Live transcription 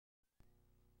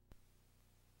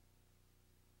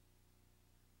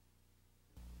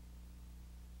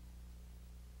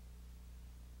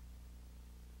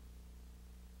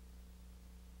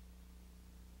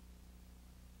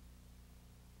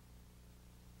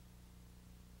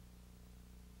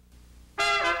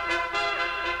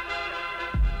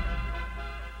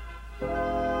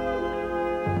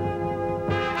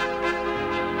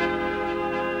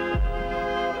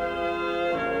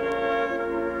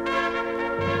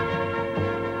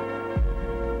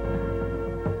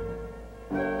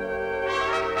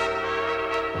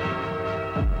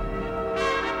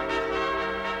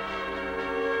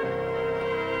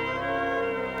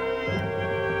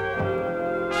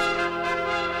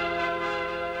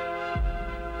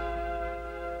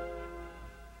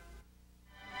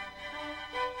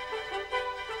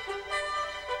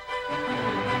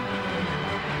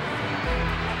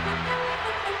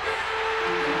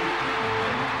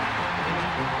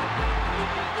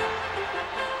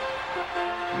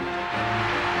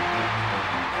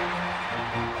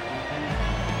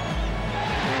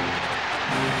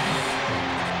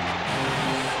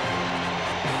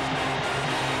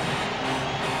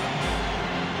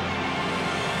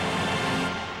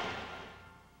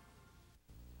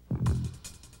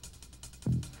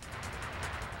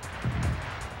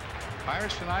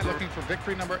Pirates tonight looking for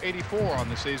victory number 84 on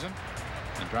the season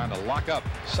and trying to lock up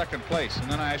second place in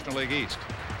the National League East.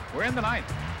 We're in the ninth.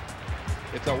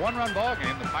 It's a one-run ball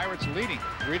game. The Pirates leading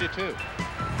 3-2.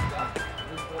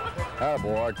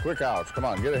 Attaboy, quick outs. Come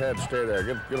on, get ahead, stay there.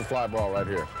 Get a fly ball right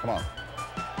here. Come on.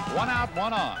 1 out,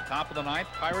 1 on. Top of the ninth,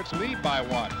 Pirates lead by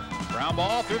 1. Ground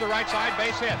ball through the right side,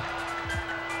 base hit.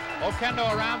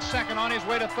 Oquendo around second on his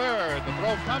way to third. The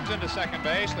throw comes into second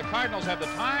base. The Cardinals have the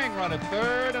tying run at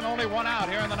third and only 1 out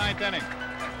here in the ninth inning.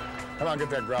 Come on, get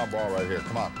that ground ball right here.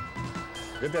 Come on.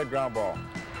 Get that ground ball.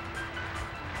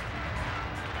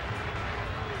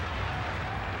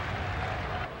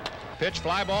 Pitch,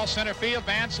 fly ball, center field.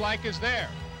 Van Slyke is there.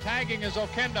 Tagging is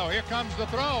Oquendo. Here comes the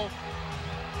throw.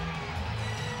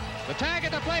 The tag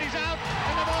at the plate, he's out,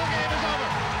 and the ball game is over.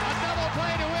 A double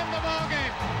play to win the ball game.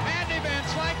 Andy Van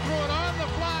Slyke threw it on the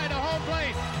fly to home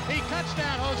plate. He cuts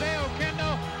down Jose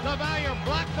Oquendo. LaValliere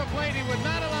blocked the plate. He would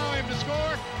not allow him to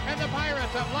score, and the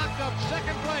Pirates have locked up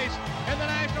second place in the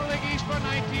National League East for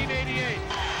 1988.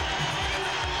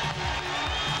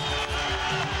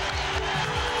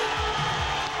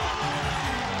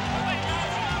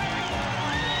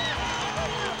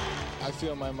 I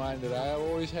feel in my mind that I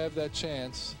always have that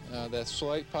chance, that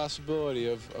slight possibility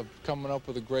of coming up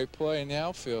with a great play in the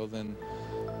outfield. And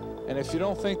if you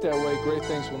don't think that way, great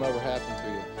things will never happen to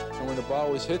you. And when the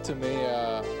ball was hit to me,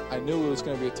 I knew it was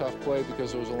going to be a tough play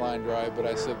because it was a line drive, but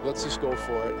I said, let's just go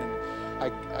for it. And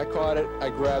I caught it, I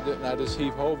grabbed it, and I just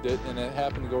heave-hoved it, and it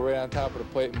happened to go right on top of the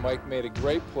plate, and Mike made a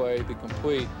great play to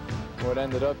complete what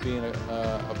ended up being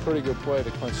a pretty good play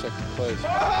to clinch second place.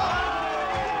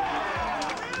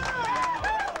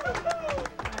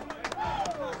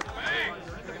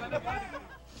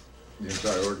 The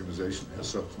entire organization has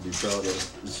something to be proud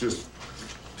of. It's just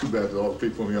too bad that all the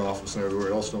people in the office and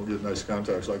everywhere else don't get nice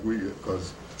contacts like we get,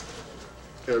 because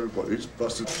everybody's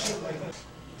busted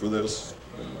for this.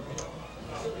 I'm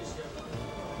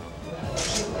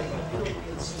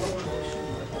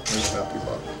just happy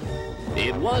about it.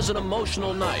 It was an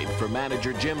emotional night for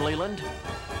manager Jim Leyland.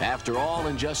 After all,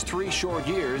 in just 3 short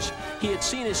years, he had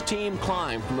seen his team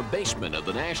climb from the basement of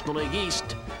the National League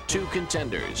East to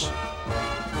contenders.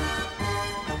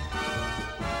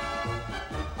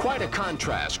 Quite a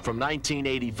contrast from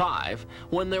 1985,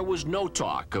 when there was no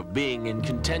talk of being in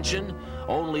contention,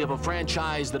 only of a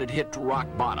franchise that had hit rock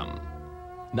bottom.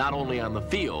 Not only on the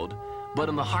field, but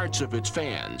in the hearts of its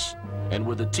fans. And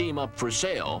with the team up for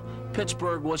sale,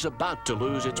 Pittsburgh was about to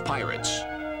lose its Pirates.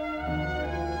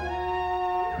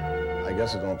 I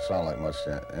guess it don't sound like much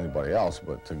to anybody else,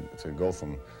 but to go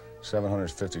from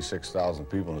 756,000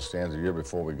 people in the stands a year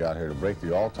before we got here to break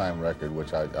the all-time record,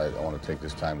 which I want to take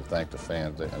this time to thank the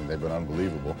fans, and they've been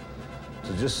unbelievable.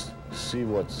 To just see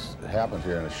what's happened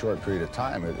here in a short period of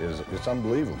time, it's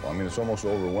unbelievable. I mean, it's almost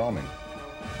overwhelming.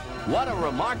 What a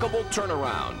remarkable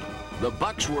turnaround. The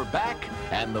Bucks were back,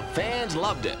 and the fans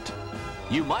loved it.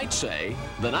 You might say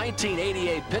the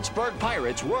 1988 Pittsburgh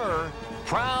Pirates were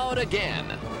proud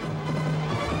again.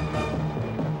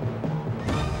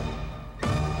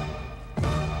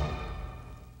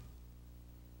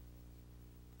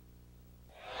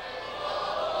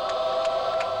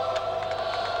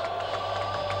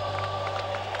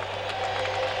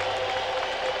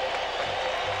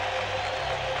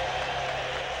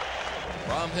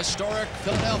 From historic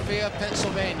Philadelphia,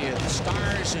 Pennsylvania, the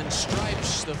stars and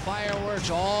stripes, the fireworks,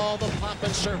 all the pomp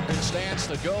and circumstance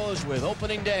that goes with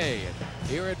opening day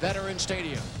here at Veterans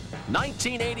Stadium.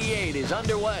 1988 is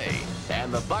underway,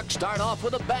 and the Bucks start off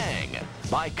with a bang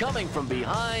by coming from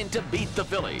behind to beat the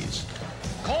Phillies.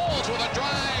 Coles with a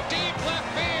drive, deep left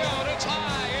field. It's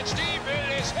high, it's deep,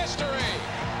 it is history.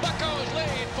 Buccos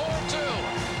lead 4-2.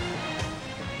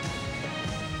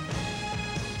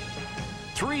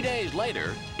 3 days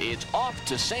later, it's off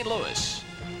to St. Louis,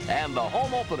 and the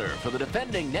home opener for the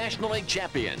defending National League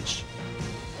champions.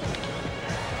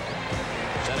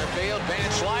 Center field,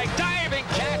 Van Slyke, diving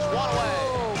catch, one away.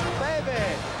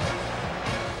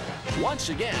 Baby! Once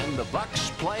again, the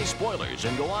Bucks play spoilers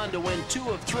and go on to win 2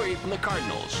 of 3 from the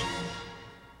Cardinals.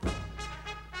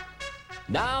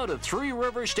 Now to Three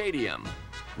River Stadium,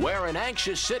 where an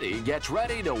anxious city gets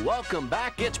ready to welcome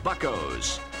back its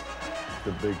Buccos.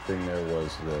 The big thing there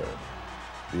was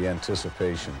the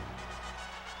anticipation.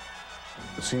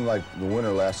 It seemed like the winter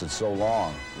lasted so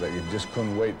long that you just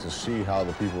couldn't wait to see how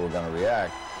the people were going to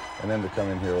react, and then to come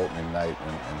in here opening night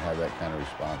and have that kind of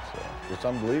response. It's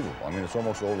unbelievable. I mean, it's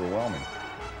almost overwhelming.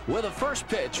 With a first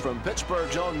pitch from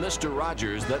Pittsburgh's own Mr.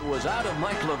 Rogers that was out of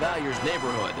Mike LaValliere's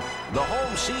neighborhood, the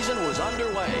home season was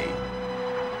underway.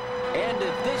 And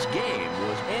if this game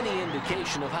was any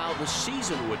indication of how the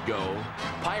season would go,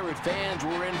 Pirate fans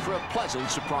were in for a pleasant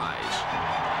surprise.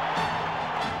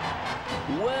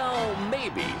 Well,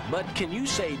 maybe, but can you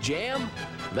say jam?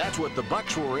 That's what the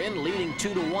Bucks were in, leading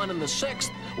 2-1 in the 6th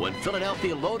when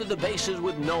Philadelphia loaded the bases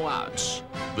with no outs.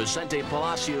 Vicente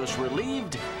Palacios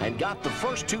relieved and got the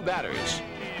first 2 batters.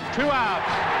 2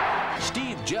 outs.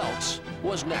 Steve Jeltz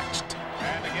was next.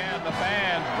 And again, the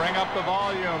fans bring up the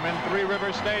volume in Three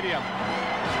Rivers Stadium.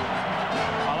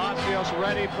 Palacios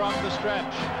ready from the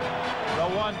stretch. The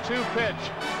 1-2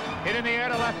 pitch. Hit in the air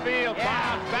to left field.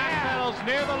 Backpedals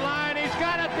near the line. He's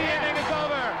got it. The inning is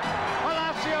over.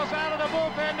 Palacios out of the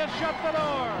bullpen to shut the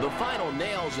door. The final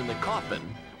nails in the coffin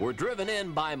were driven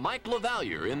in by Mike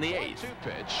LaValliere in the 8th. 2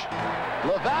 pitch.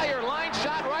 LaValliere line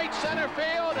shot right center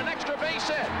field, an extra base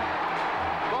hit.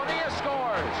 Bonilla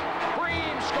scores.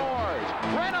 Bream scores.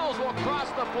 Reynolds will cross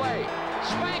the plate.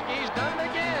 Spanky's done it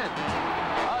again.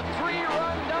 A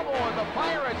 3-run double, and the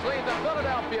Pirates lead the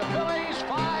Philadelphia Phillies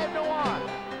 5-1.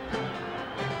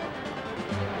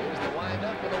 Here's the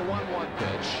windup with a 1-1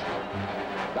 pitch.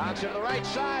 Bounce to the right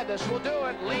side. This will do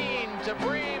it. Lean to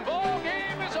Bream. Ball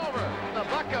game is over. The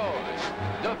Buccos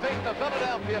defeat the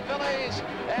Philadelphia Phillies,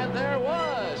 and there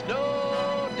was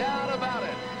no doubt about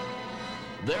it.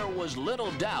 There was little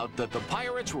doubt that the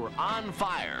Pirates were on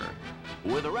fire.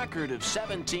 With a record of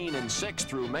 17-6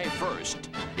 through May 1st,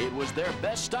 it was their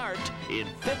best start in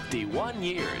 51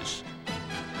 years.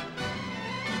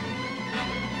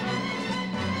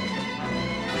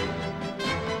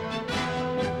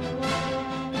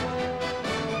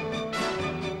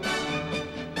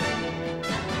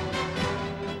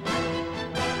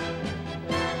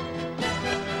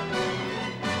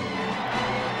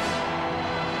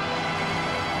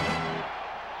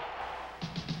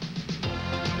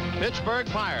 Pittsburgh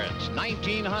Pirates,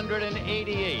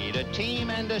 1988, a team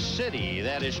and a city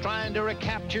that is trying to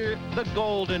recapture the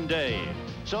golden day.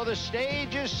 So the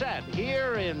stage is set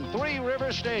here in Three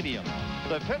Rivers Stadium.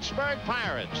 The Pittsburgh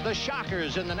Pirates, the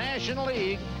Shockers in the National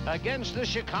League, against the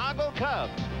Chicago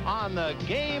Cubs on the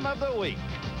game of the week.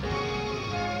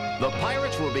 The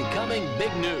Pirates were becoming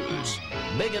big news.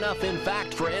 Big enough, in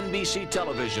fact, for NBC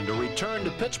television to return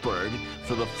to Pittsburgh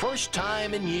for the first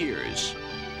time in years.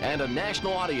 And a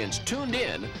national audience tuned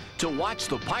in to watch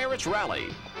the Pirates rally.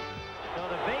 So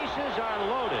the bases are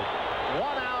loaded. 1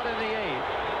 out in the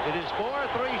 8th. It is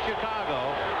 4-3 Chicago.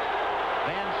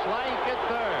 Van Slyke at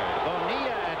third.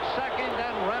 Bonilla at second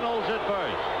and Reynolds at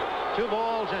first. 2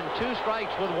 balls and 2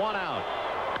 strikes with 1 out.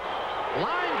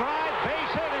 Line drive, base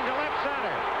hit into left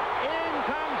center. In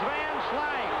comes Van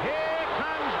Slyke. Here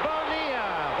comes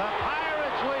Bonilla. The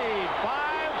Pirates lead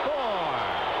 5-4.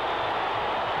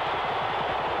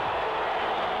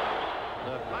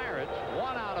 The Pirates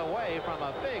 1 out away from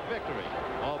a big victory,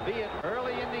 albeit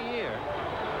early in the year.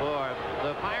 For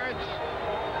the Pirates,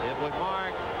 it would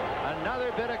mark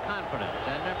another bit of confidence,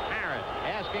 and the Pirates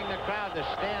asking the crowd to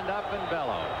stand up and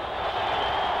bellow.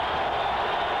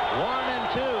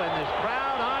 1-2, and this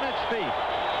crowd on its feet.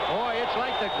 Boy, it's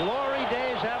like the glory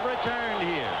days have returned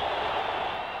here.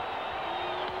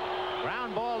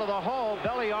 Ground ball to the hole.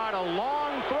 Belliard, a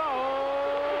long throw.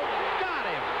 Got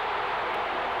him.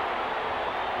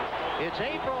 It's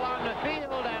April on the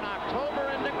field and October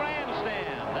in the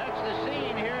grandstand. That's the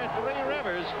scene here at Three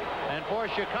Rivers. And for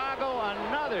Chicago,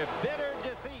 another bitter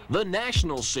defeat. The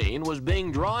national scene was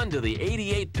being drawn to the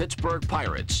 '88 Pittsburgh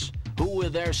Pirates, who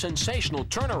with their sensational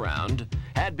turnaround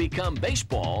had become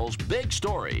baseball's big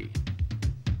story.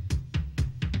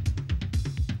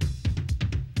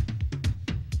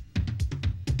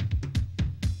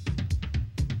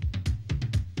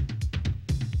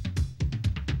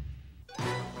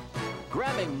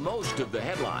 Grabbing most of the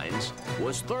headlines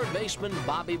was third baseman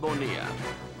Bobby Bonilla,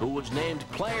 who was named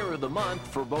Player of the Month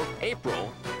for both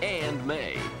April and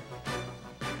May.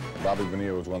 Bobby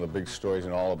Bonilla was one of the big stories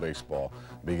in all of baseball,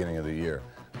 beginning of the year.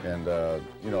 And,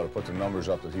 you know, to put the numbers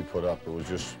up that he put up, it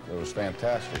was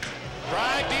fantastic.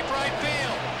 Drive, deep right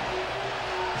field.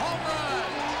 Home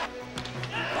run.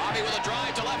 Bobby with a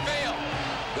drive to left field.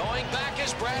 Going back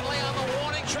is Bradley on the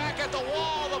warning track at the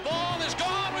wall. The ball is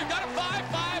gone. We've got a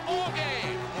 5-5 ball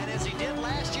game. And as he did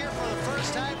last year for the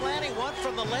first time, Lanny, one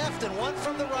from the left and one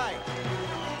from the right.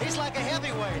 He's like a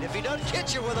heavyweight. If he doesn't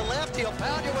hit you with a left, he'll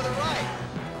pound you with a right.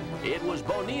 It was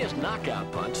Bonilla's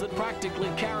knockout punch that practically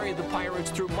carried the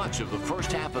Pirates through much of the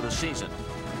first half of the season.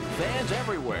 Fans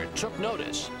everywhere took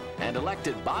notice and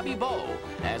elected Bobby Bo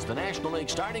as the National League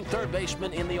starting third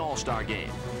baseman in the All-Star game.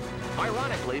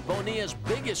 Ironically, Bonilla's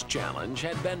biggest challenge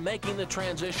had been making the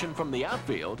transition from the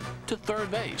outfield to third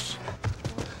base.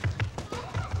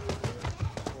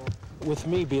 With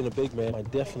me being a big man, I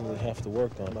definitely have to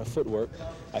work on my footwork.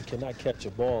 I cannot catch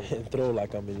a ball and throw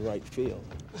like I'm in right field.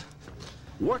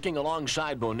 Working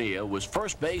alongside Bonilla was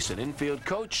first base and infield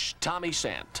coach Tommy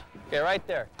Sant. Okay, right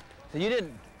there. So you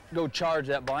didn't go charge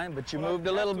that blind, but you moved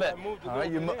a little bit. All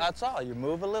right, that's all. You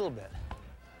move a little bit.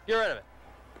 Get rid of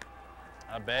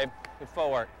it. Babe, good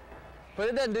footwork. But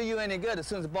it doesn't do you any good as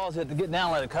soon as the ball's hit to get down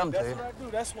and let it come to you. That's what I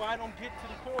do. That's why I don't get to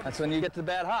the corner. That's when you get to the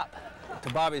bad hop.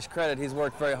 To Bobby's credit, he's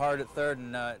worked very hard at third,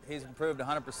 and he's improved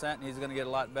 100%, and he's going to get a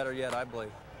lot better yet, I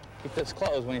believe. Keep this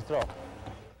closed when you throw.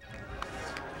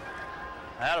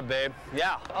 Atta, babe.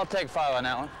 Yeah, I'll take 5 on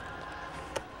that one.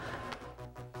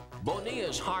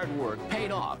 Bonilla's hard work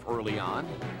paid off early on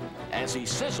as he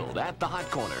sizzled at the hot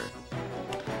corner.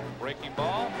 Breaking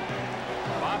ball.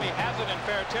 Bobby has it in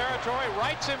fair territory,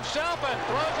 rights himself and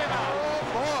throws him out. Oh,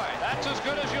 boy. That's as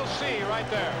good as you'll see right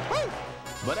there. Woo!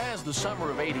 But as the summer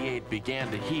of '88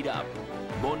 began to heat up,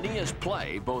 Bonilla's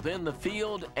play, both in the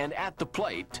field and at the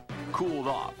plate, cooled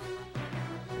off.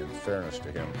 In fairness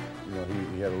to him, you know,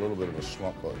 he had a little bit of a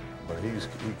slump, but he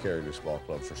carried this ball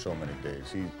club for so many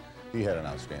days. He had an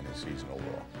outstanding season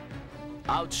overall.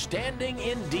 Outstanding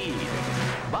indeed.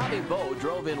 Bobby Bowe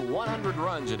drove in 100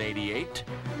 runs in '88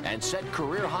 and set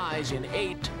career highs in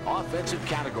 8 offensive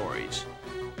categories.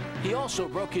 He also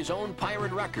broke his own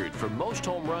Pirate record for most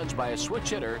home runs by a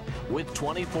switch hitter with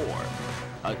 24,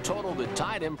 a total that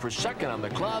tied him for second on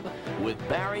the club with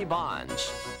Barry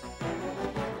Bonds.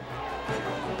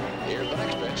 Here's the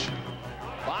next pitch.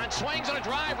 Bonds swings on a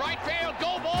drive, right field,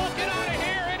 go ball, get out of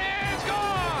here, it is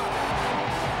gone!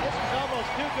 This is almost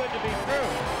too good to be true.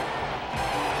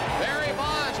 Barry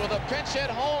Bonds with a pinch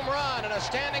hit home run and a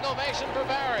standing ovation for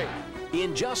Barry.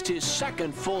 In just his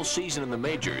second full season in the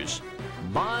majors,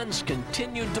 Bonds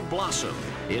continued to blossom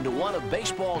into one of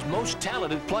baseball's most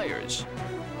talented players.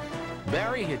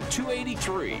 Barry hit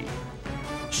 .283,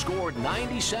 scored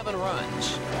 97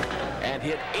 runs, and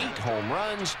hit 8 home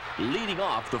runs, leading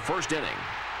off the first inning.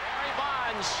 Barry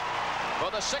Bonds,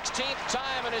 for the 16th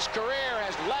time in his career,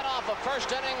 has led off a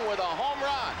first inning with a home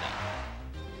run.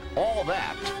 All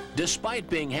that, despite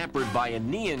being hampered by a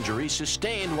knee injury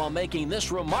sustained while making this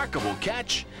remarkable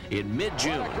catch in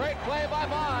mid-June. What a great play by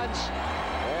Bonds.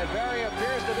 And Barry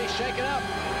appears to be shaken up.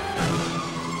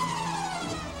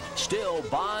 Still,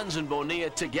 Bonds and Bonilla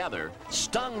together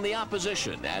stung the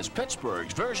opposition as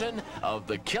Pittsburgh's version of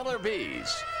the Killer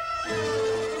Bees.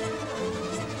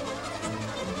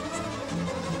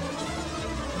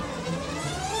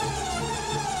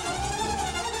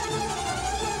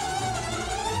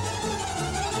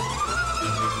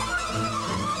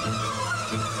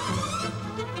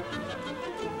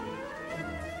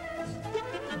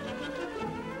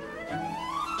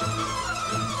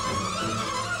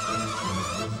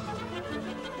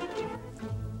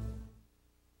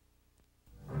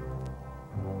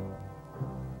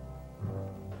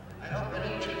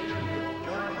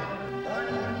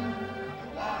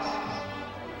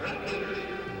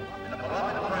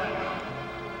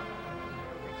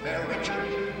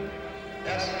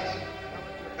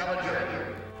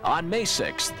 On May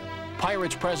 6th,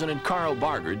 Pirates President Carl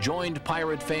Barger joined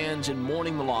Pirate fans in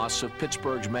mourning the loss of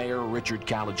Pittsburgh's mayor Richard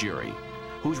Caligiuri,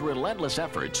 whose relentless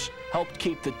efforts helped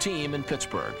keep the team in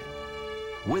Pittsburgh.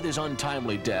 With his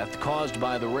untimely death caused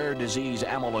by the rare disease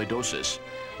amyloidosis,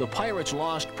 the Pirates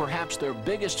lost perhaps their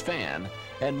biggest fan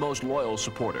and most loyal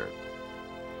supporter.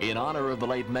 In honor of the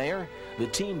late mayor, the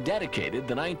team dedicated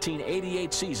the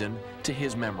 1988 season to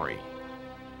his memory.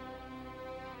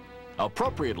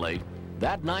 Appropriately,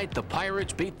 that night the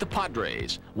Pirates beat the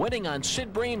Padres, winning on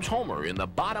Sid Bream's homer in the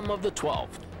bottom of the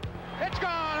 12th. It's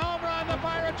gone. Home run. The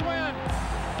Pirates win.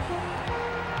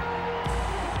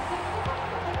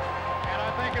 And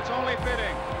I think it's only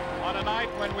fitting on a night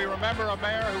when we remember a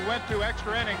mayor who went through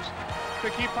extra innings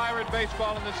to keep Pirate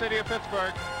baseball in the city of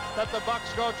Pittsburgh that the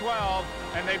Bucks go 12,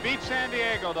 and they beat San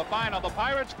Diego. The final, the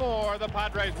Pirates 4, the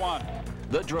Padres 1.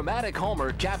 The dramatic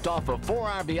homer capped off a 4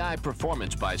 RBI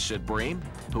performance by Sid Bream,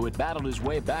 who had battled his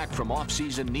way back from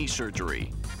off-season knee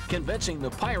surgery, convincing the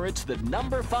Pirates that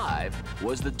number 5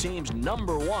 was the team's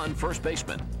 #1 first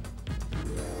baseman.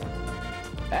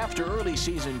 After early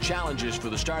season challenges for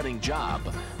the starting job,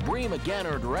 Bream again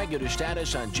earned regular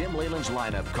status on Jim Leyland's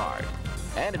lineup card,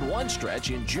 and in one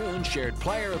stretch in June shared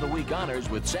Player of the Week honors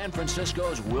with San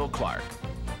Francisco's Will Clark.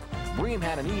 Bream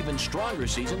had an even stronger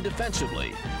season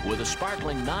defensively, with a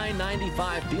sparkling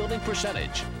 .995 fielding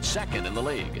percentage, second in the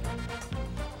league.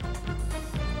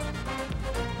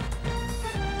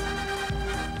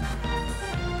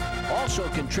 Also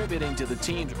contributing to the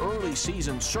team's early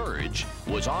season surge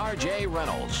was R.J.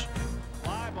 Reynolds.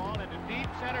 Fly ball into deep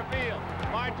center field.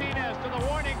 Martinez to the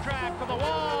warning track, to the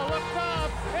wall, looks up,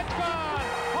 it's gone!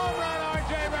 Home run,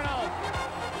 R.J.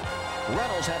 Reynolds!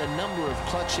 Reynolds had a number of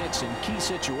clutch hits in key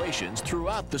situations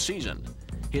throughout the season.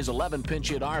 His 11 pinch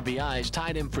hit RBIs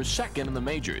tied him for second in the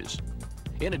majors.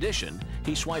 In addition,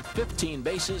 he swiped 15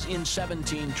 bases in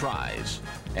 17 tries.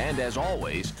 And as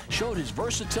always, showed his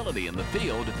versatility in the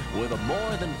field with a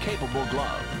more than capable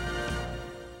glove.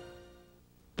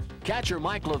 Catcher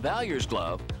Mike LaVallier's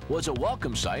glove was a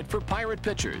welcome sight for Pirate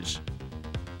pitchers.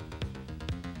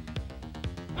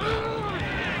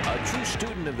 A true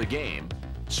student of the game,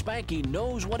 Spanky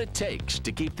knows what it takes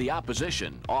to keep the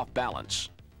opposition off balance.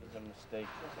 It's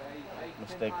a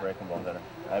mistake-breaking ball hitter.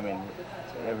 I mean,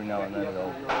 every now and then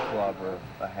they'll clobber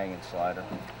a hanging slider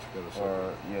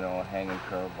or, you know, a hanging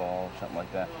curveball, something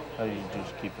like that. So you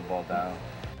just keep the ball down.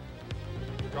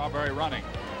 Strawberry running.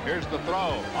 Here's the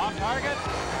throw. On target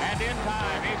and in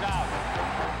time. He's out.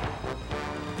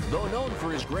 Though known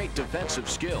for his great defensive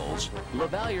skills,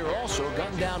 LaValliere also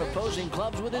gunned down opposing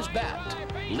clubs with his bat,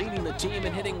 leading the team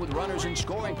in hitting with runners in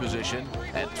scoring position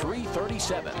at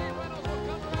 .337.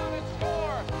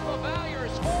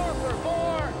 LaValliere's 4 for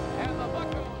 4, and the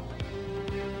Buckos.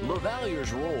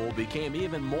 LaValliere's role became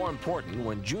even more important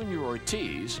when Junior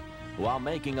Ortiz, while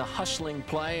making a hustling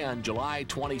play on July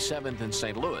 27th in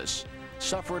St. Louis,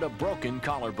 suffered a broken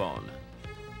collarbone.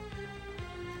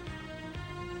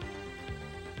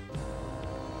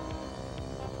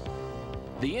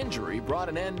 The injury brought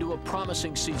an end to a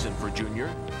promising season for Junior,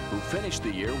 who finished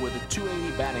the year with a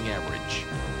 .280 batting average.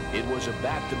 It was a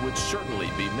bat that would certainly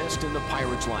be missed in the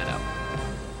Pirates lineup.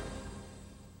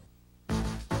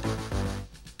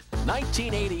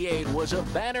 1988 was a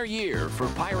banner year for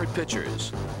Pirate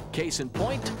pitchers. Case in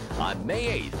point, on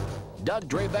May 8th, Doug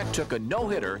Drabek took a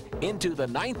no-hitter into the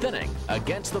 9th inning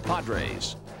against the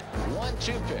Padres.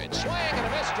 1-2 pitch, swing and a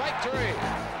miss, strike 3.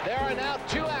 There are now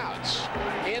 2 outs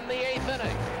in the 8th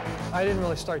inning. I didn't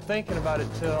really start thinking about it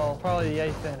till probably the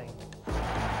 8th inning.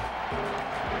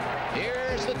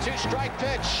 Here's the 2-strike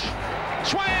pitch,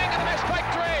 swing and a miss,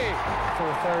 strike 3. For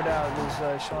the 3rd out,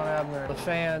 it was Sean Abner. The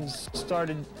fans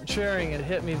started cheering. It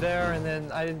hit me there, and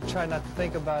then I didn't try not to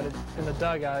think about it in the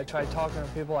dugout. I tried talking to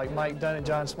people like Mike Dunn and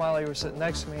John Smiley who were sitting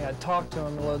next to me. I'd talk to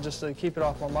them a little just to keep it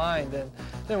off my mind. And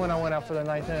then when I went out for the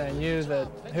 9th inning, I knew that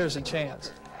here's a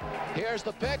chance. Here's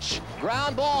the pitch,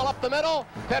 ground ball up the middle.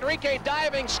 Pedrique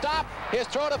diving stop. His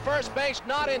throw to first base,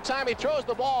 not in time. He throws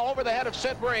the ball over the head of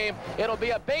Sid Bream. It'll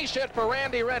be a base hit for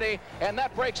Randy Reddy, and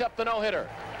that breaks up the no-hitter.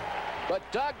 But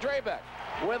Doug Drabek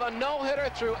with a no-hitter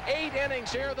through 8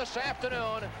 innings here this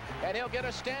afternoon, and he'll get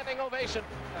a standing ovation.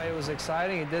 It was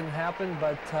exciting. It didn't happen,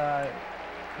 but,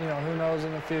 you know, who knows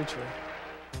in the future.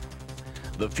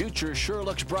 The future sure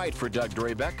looks bright for Doug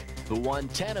Drabek, who won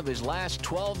 10 of his last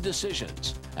 12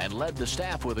 decisions and led the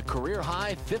staff with a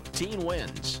career-high 15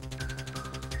 wins.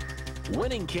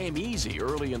 Winning came easy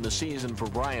early in the season for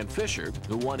Brian Fisher,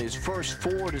 who won his first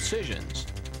 4 decisions.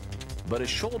 But a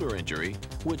shoulder injury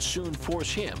would soon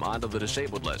force him onto the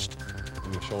disabled list.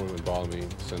 The shoulder been bothering me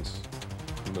since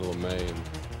the middle of May,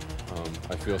 and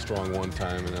I feel strong one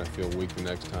time and I feel weak the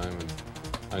next time, and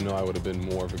I know I would have been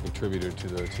more of a contributor to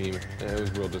the team. It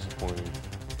was real disappointing.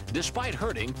 Despite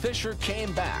hurting, Fisher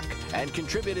came back and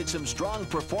contributed some strong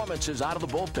performances out of the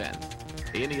bullpen.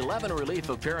 In 11 relief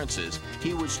appearances,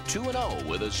 he was 2-0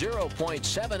 with a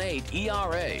 0.78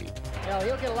 ERA. Well,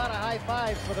 he'll get a lot of high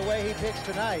fives for the way he pitched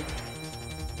tonight.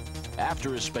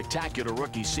 After a spectacular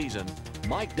rookie season,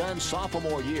 Mike Dunn's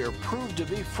sophomore year proved to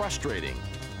be frustrating.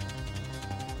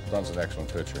 Dunn's an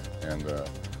excellent pitcher, and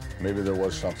maybe there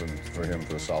was something for him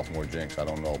for the sophomore jinx, I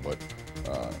don't know, but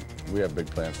we have big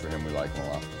plans for him. We like him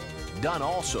a lot. Dunn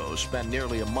also spent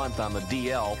nearly a month on the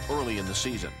DL early in the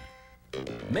season.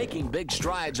 Making big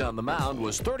strides on the mound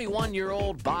was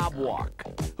 31-year-old Bob Walk,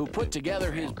 who put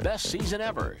together his best season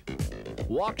ever.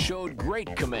 Walk showed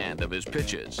great command of his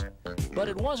pitches, but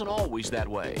it wasn't always that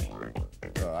way.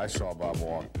 I saw Bob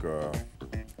Walk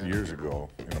years ago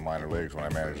in the minor leagues when I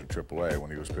managed at AAA when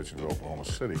he was pitching to Oklahoma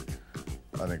City.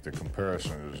 I think the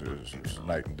comparison is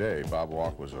night and day. Bob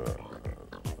Walk was a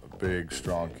big,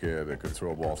 strong kid that could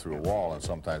throw a ball through a wall, and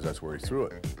sometimes that's where he threw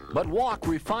it. But Walk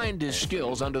refined his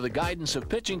skills under the guidance of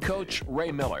pitching coach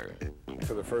Ray Miller.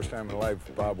 For the first time in life,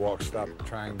 Bob Walk stopped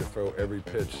trying to throw every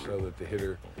pitch so that the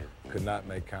hitter could not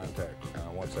make contact.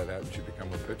 Once that happens, you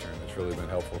become a pitcher, and it's really been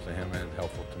helpful to him and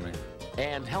helpful to me.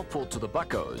 And helpful to the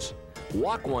Buccos.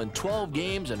 Walk won 12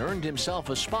 games and earned himself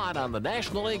a spot on the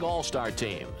National League All-Star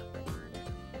team.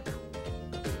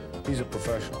 He's a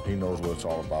professional. He knows what it's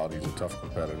all about. He's a tough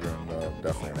competitor and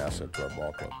definitely an asset to our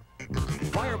ball club.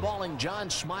 Fireballing John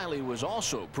Smiley was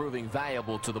also proving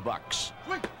valuable to the Bucks.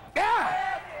 Yeah!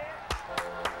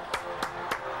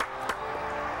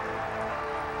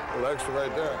 little extra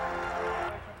right there.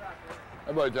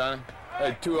 How about Johnny?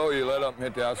 Hey, 2-0, you let up and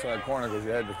hit the outside corner because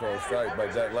you had to throw a strike,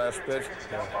 but that last pitch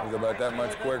was about that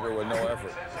much quicker with no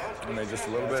effort. I mean, just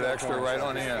a little bit extra right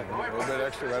on the end. A little bit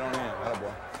extra right on the end.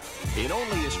 Attaboy. In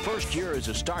only his first year as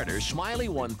a starter, Smiley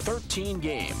won 13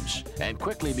 games and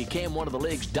quickly became one of the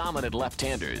league's dominant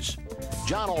left-handers.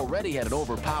 John already had an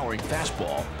overpowering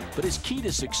fastball, but his key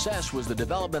to success was the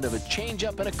development of a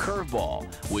changeup and a curveball,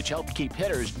 which helped keep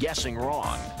hitters guessing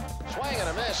wrong. Swing and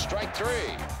a miss, strike 3.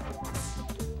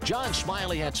 John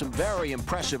Smiley had some very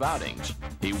impressive outings.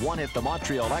 He one-hit the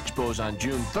Montreal Expos on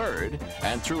June 3rd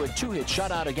and threw a 2-hit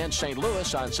shutout against St.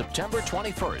 Louis on September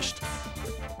 21st.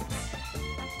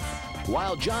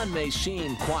 While John may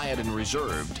seem quiet and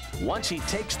reserved, once he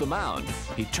takes the mound,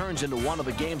 he turns into one of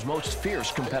the game's most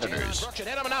fierce competitors. Brooks should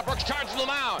hit him, and now Brooks charges the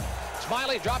mound.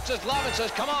 Smiley drops his glove and says,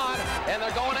 come on, and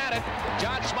they're going at it.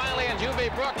 John Smiley and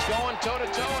Hubie Brooks going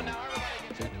toe-to-toe, and now everybody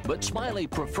gets hit. But Smiley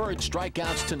preferred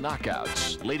strikeouts to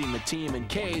knockouts, leading the team in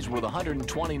Ks with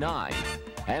 129.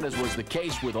 And as was the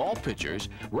case with all pitchers,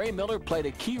 Ray Miller played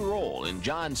a key role in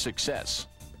John's success.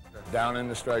 Down in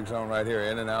the strike zone right here,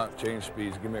 in and out, change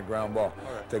speeds, give me a ground ball.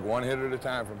 Take one hit at a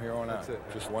time from here on out.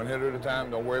 Just one hit at a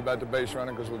time. Don't worry about the base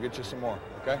running because we'll get you some more.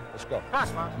 Okay? Let's go.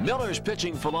 Miller's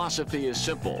pitching philosophy is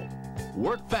simple.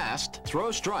 Work fast,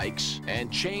 throw strikes,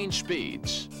 and change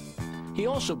speeds. He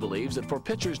also believes that for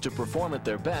pitchers to perform at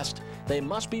their best, they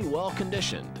must be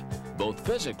well-conditioned, both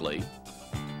physically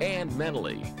and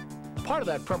mentally. Part of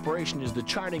that preparation is the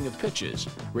charting of pitches,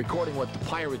 recording what the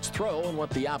Pirates throw and what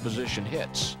the opposition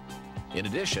hits. In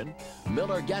addition,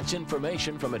 Miller gets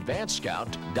information from advanced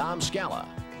scout Dom Scala.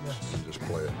 Yes. Just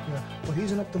play it. Yeah, but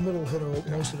he's an up-the-middle hitter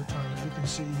most of the time. As you can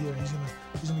see here,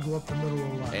 he's gonna go up the middle a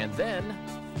lot. And then,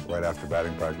 right after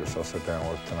batting practice, I'll sit down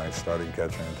with tonight's starting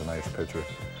catcher and tonight's pitcher,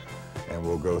 and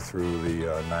we'll go through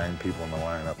the 9 people in the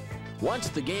lineup. Once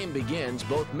the game begins,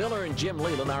 both Miller and Jim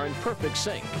Leland are in perfect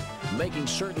sync, making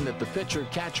certain that the pitcher,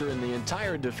 catcher, and the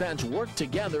entire defense work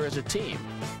together as a team.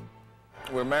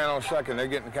 We're man on second. They're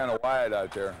getting kind of wide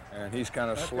out there, and he's kind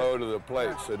of slow to the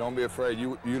plate, so don't be afraid.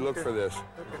 You look for this.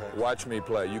 Watch me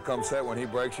play. You come set. When he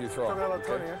breaks, you throw.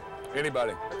 Okay?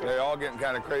 Anybody. They're all getting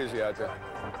kind of crazy out there.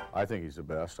 I think he's the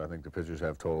best. I think the pitchers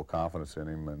have total confidence in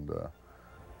him, and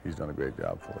he's done a great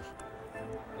job for us.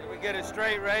 Did we get it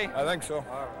straight, Ray? I think so.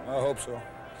 I hope so.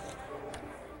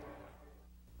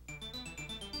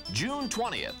 June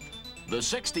 20th. The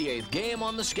 68th game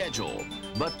on the schedule,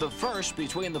 but the first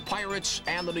between the Pirates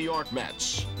and the New York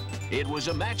Mets. It was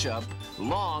a matchup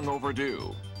long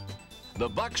overdue. The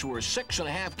Bucks were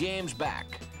 6.5 games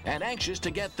back and anxious to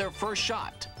get their first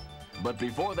shot. But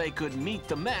before they could meet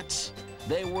the Mets,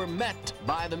 they were met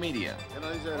by the media.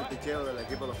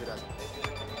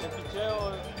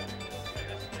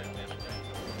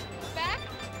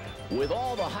 With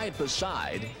all the hype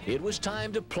aside, it was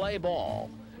time to play ball.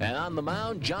 And on the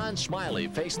mound, John Smiley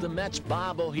faced the Mets'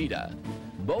 Bob Ojeda.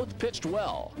 Both pitched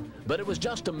well, but it was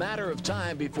just a matter of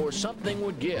time before something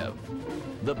would give.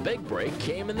 The big break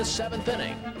came in the 7th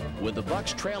inning. With the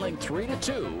Bucks trailing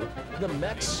 3-2, the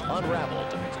Mets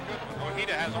unraveled.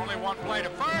 Ojeda has only one play to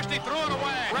first. He threw it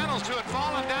away. Reynolds, who had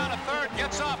fallen down to third,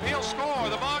 gets up. He'll score.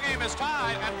 The ballgame is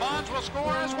tied, and Bonds will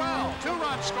score as well.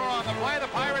 2-run score on the play. The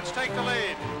Pirates take the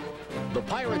lead. The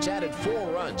Pirates added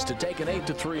 4 runs to take an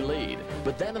 8-3 lead,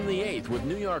 but then in the 8th, with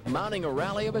New York mounting a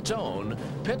rally of its own,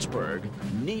 Pittsburgh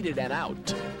needed an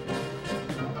out.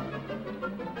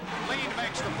 Lean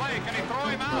makes the play. Can he throw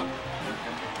him out?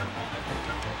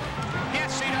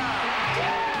 Yes, he does.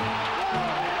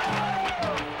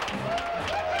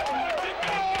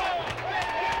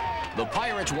 The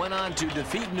Pirates went on to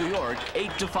defeat New York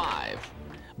 8-5,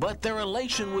 but their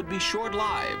elation would be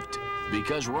short-lived,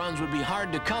 because runs would be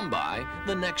hard to come by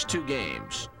the next 2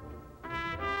 games.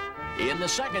 In the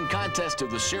second contest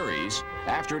of the series,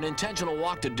 after an intentional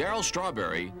walk to Darryl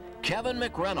Strawberry, Kevin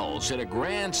McReynolds hit a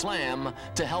grand slam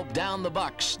to help down the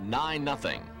Bucks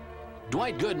 9-0.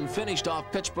 Dwight Gooden finished off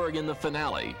Pittsburgh in the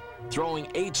finale, throwing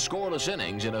 8 scoreless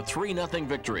innings in a 3-0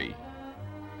 victory.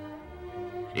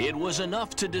 It was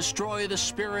enough to destroy the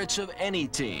spirits of any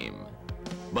team.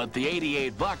 But the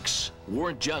 '88 Bucks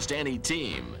weren't just any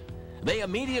team. They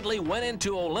immediately went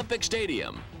into Olympic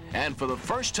Stadium and for the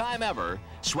first time ever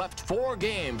swept 4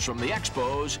 games from the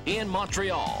Expos in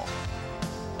Montreal.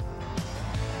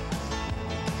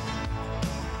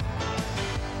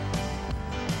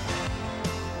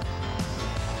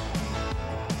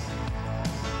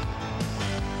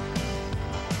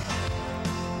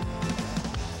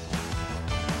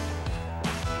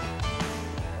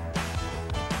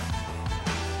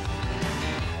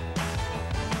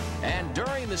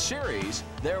 the series,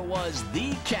 there was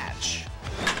the catch.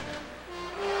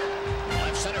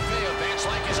 Left center field. Van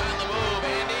Slyke is on the move.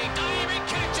 Andy, diving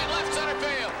catch in left center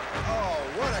field. Oh,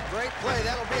 what a great play.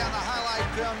 That'll be on the highlight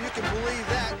film. You can believe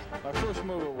that. My first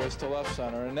movement was to left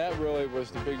center, and that really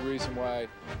was the big reason why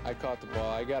I caught the ball.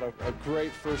 I got a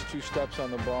great first 2 steps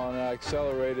on the ball, and I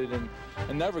accelerated and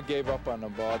never gave up on the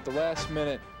ball. At the last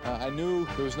minute, I knew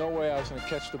there was no way I was going to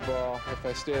catch the ball if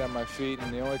I stayed on my feet,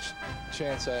 and the only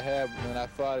chance I had, and I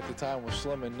thought at the time was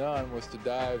slim and none, was to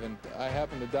dive, and I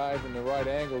happened to dive in the right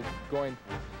angle going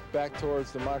back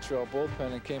towards the Montreal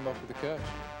bullpen and came up with the catch.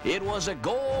 It was a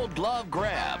Gold Glove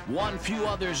grab, one few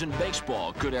others in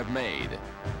baseball could have made.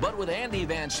 But with Andy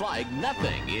Van Slyke,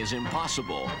 nothing is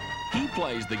impossible. He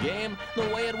plays the game the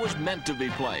way it was meant to be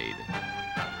played.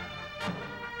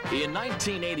 In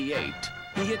 1988,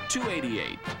 he hit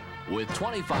 .288 with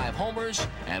 25 homers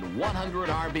and 100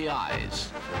 RBIs,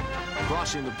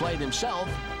 crossing the plate himself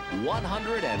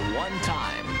 101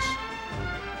 times.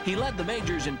 He led the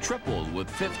majors in triples with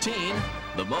 15,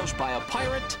 the most by a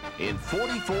Pirate in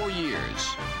 44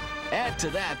 years. Add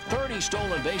to that 30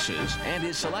 stolen bases and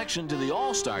his selection to the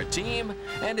All-Star team,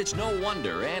 and it's no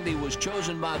wonder Andy was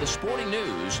chosen by the Sporting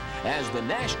News as the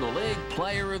National League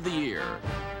Player of the Year.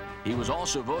 He was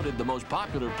also voted the most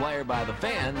popular player by the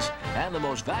fans and the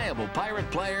most valuable Pirate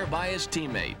player by his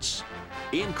teammates.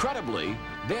 Incredibly,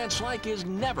 Van Slyke is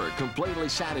never completely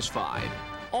satisfied,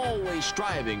 always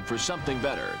striving for something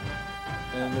better.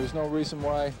 And there's no reason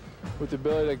why, with the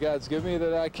ability that God's given me,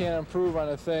 that I can't improve on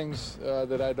the things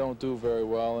that I don't do very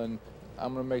well, and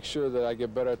I'm going to make sure that I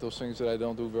get better at those things that I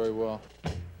don't do very well.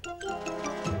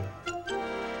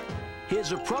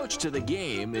 His approach to the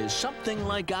game is something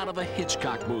like out of a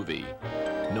Hitchcock movie.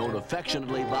 Known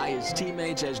affectionately by his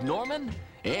teammates as Norman,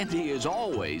 Andy is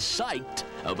always psyched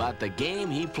about the game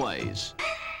he plays.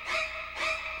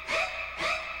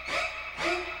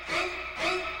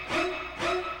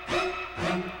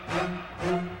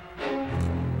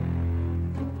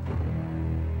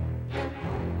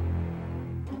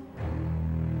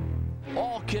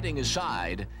 All kidding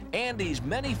aside, Andy's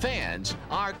many fans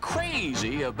are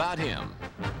crazy about him.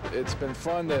 It's been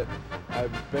fun that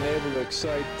I've been able to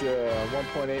excite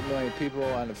 1.8 million people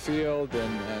on the field,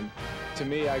 and to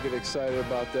me, I get excited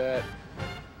about that.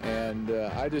 And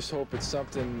I just hope it's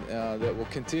something that will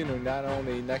continue not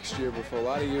only next year, but for a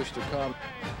lot of years to come.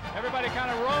 Everybody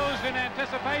kind of rose in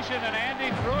anticipation, and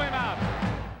Andy threw him out.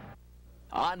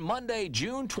 On Monday,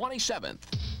 June 27th,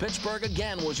 Pittsburgh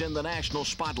again was in the national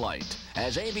spotlight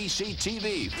as ABC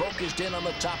TV focused in on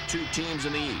the top 2 teams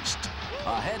in the East.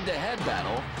 A head-to-head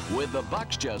battle with the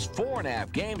Bucks just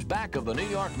 4.5 games back of the New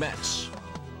York Mets.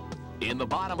 In the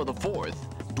bottom of the 4th,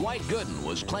 Dwight Gooden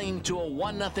was clinging to a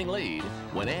 1-0 lead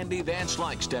when Andy Van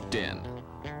Slyke stepped in.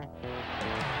 3-2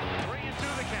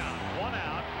 the count, 1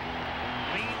 out,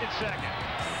 lead at second.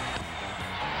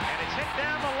 And it's hit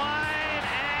down the line,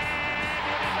 and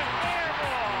it is a fair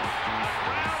ball. A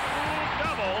ground rule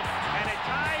double, and it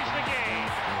ties the game.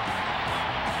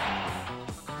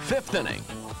 5th inning,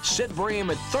 Sid Bream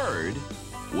at 3rd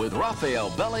with Rafael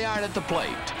Belliard at the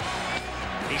plate.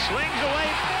 He slings away,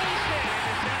 base hit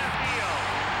into center field.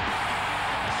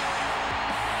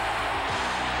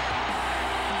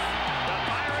 The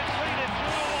Pirates lead it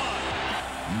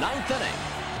 2-1. 9th inning,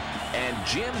 and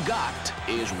Jim Gott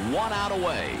is 1 out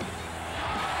away.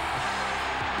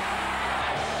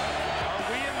 Are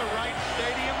we in the right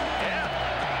stadium? Yeah.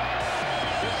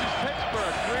 This is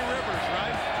Pittsburgh, 3 Rivers,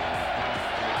 right?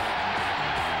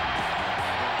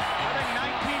 I think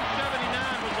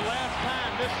 1979 was the last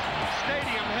time this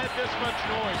stadium had this much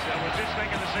noise. I was just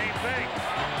thinking the same thing.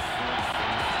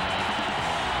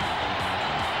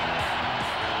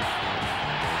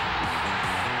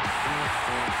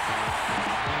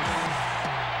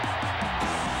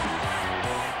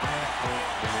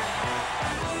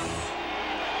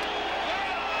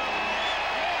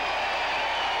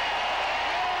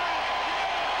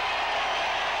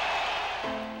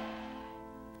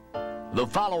 The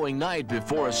following night,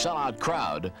 before a sellout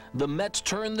crowd, the Mets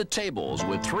turned the tables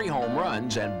with 3 home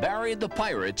runs and buried the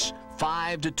Pirates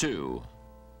 5-2.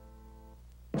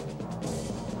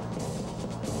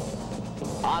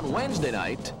 On Wednesday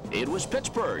night, it was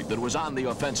Pittsburgh that was on the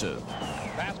offensive.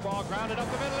 Fastball grounded up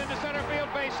the middle into center field,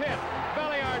 base hit.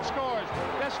 Belliard scores.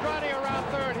 Destrani around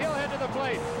 3rd. He'll head to the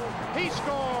plate. He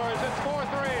scores. It's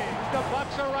 4-3. The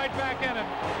Bucks are right back in it.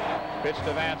 Pitch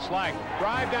to Van Slyke.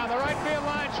 Drive down the right field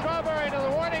line. Strawberry to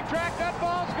the warning track. That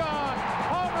ball's gone.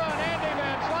 Home run, Andy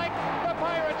Van Slyke. The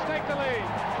Pirates take the lead.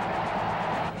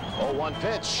 0-1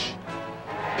 pitch.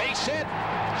 Base hit.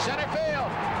 Center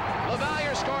field.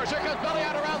 LaValliere scores. Here comes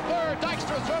Belliard around 3rd. Dykstra.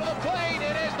 Dykstra throw to the plate.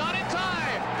 It is not in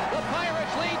time. The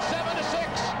Pirates lead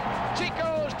 7-6.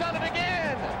 Chico's done it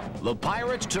again. The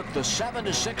Pirates took the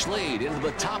 7-6 lead into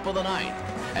the top of the ninth,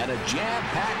 and a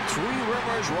jam-packed Three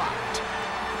Rivers rocked.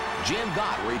 Jim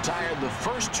Gott retired the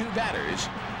first two batters,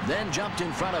 then jumped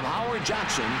in front of Howard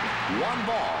Johnson, 1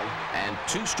 ball and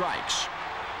 2 strikes.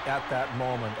 At that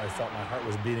moment, I felt my heart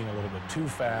was beating a little bit too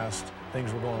fast.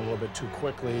 Things were going a little bit too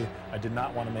quickly. I did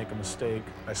not want to make a mistake.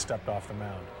 I stepped off the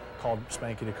mound. Called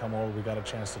Spanky to come over. We got a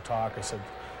chance to talk. I said,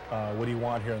 what do you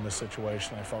want here in this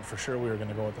situation? I felt for sure we were going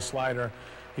to go with the slider.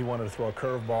 He wanted to throw a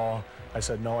curveball. I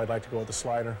said, no, I'd like to go with the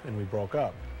slider, and we broke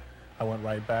up. I went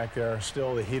right back there.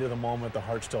 Still the heat of the moment, the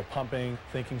heart still pumping,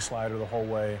 thinking slider the whole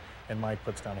way, and Mike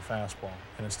puts down a fastball.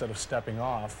 And instead of stepping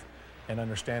off and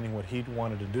understanding what he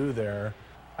wanted to do there,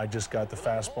 I just got the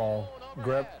fastball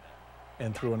grip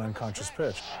and threw an unconscious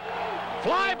pitch.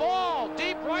 Fly ball,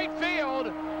 deep right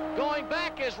field. Going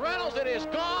back is Reynolds. It is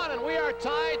gone, and we are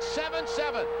tied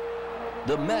 7-7.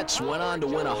 The Mets went on to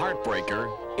win a heartbreaker,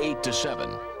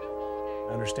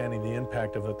 8-7. Understanding the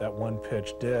impact of what that one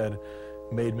pitch did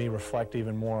made me reflect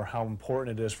even more how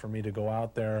important it is for me to go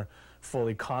out there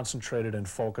fully concentrated and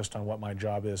focused on what my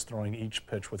job is, throwing each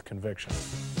pitch with conviction.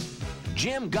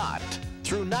 Jim Gott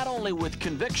threw not only with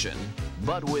conviction,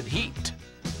 but with heat.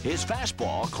 His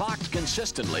fastball, clocked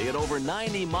consistently at over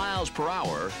 90 miles per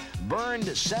hour, burned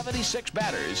 76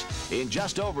 batters in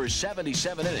just over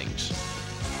 77 innings.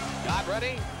 Gott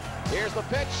ready. Here's the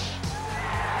pitch.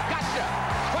 Gotcha.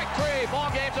 Strike 3.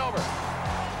 Ball game's over.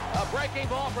 A breaking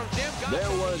ball from Jim Gott.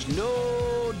 There was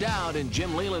no doubt in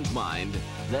Jim Leyland's mind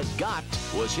that Gott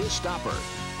was his stopper.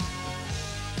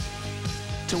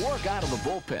 To work out of the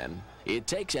bullpen, it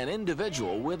takes an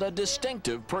individual with a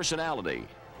distinctive personality.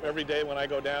 Every day when I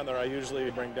go down there, I usually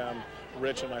bring down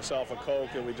Rich and myself a Coke,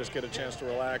 and we just get a chance to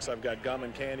relax. I've got gum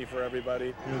and candy for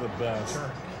everybody. You're the best.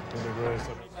 You're the greatest.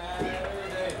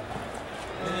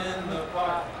 In the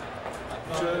park,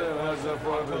 as the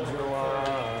 4th of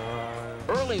July.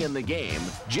 Early in the game,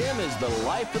 Jim is the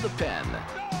life of the pen.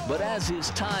 But as his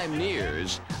time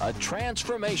nears, a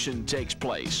transformation takes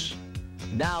place.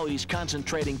 Now he's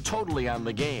concentrating totally on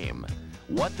the game,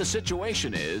 what the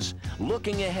situation is,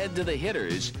 looking ahead to the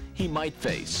hitters he might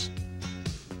face.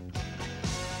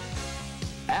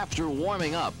 After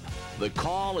warming up, the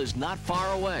call is not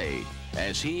far away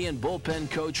as he and bullpen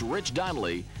coach Rich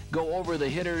Donnelly go over the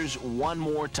hitters one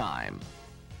more time.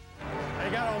 They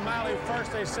got O'Malley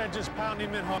first. They said just pound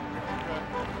him in hard.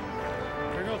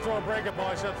 If you're going to throw a breaking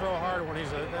ball, he said throw a hard one.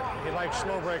 He likes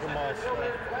slow breaking balls.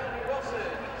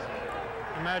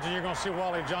 Imagine you're going to see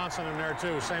Wally Johnson in there,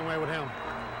 too. Same way with him.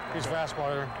 He's a fastball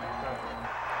hitter.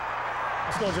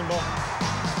 Let's go, Jimbo.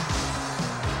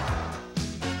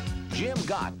 Jim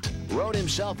Gott wrote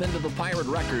himself into the Pirate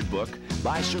record book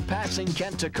by surpassing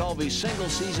Kent Tekulve's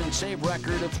single-season save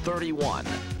record of 31.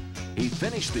 He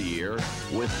finished the year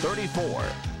with 34.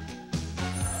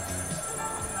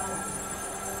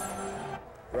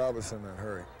 Robinson in a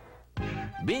hurry.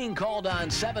 Being called on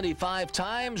 75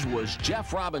 times was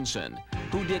Jeff Robinson,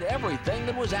 who did everything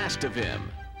that was asked of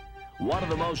him. One of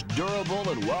the most durable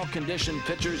and well-conditioned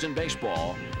pitchers in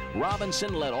baseball,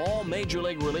 Robinson led all Major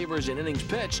League relievers in innings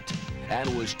pitched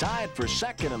and was tied for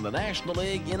second in the National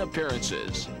League in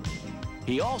appearances.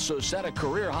 He also set a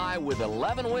career high with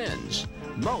 11 wins,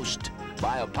 most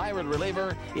by a Pirate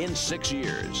reliever in 6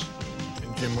 years.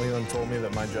 And Jim Leyland told me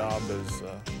that my job is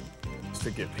to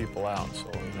get people out,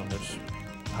 so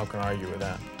how can I argue with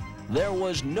that? There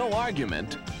was no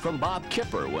argument from Bob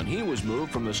Kipper when he was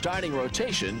moved from the starting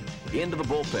rotation into the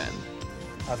bullpen.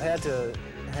 I've had to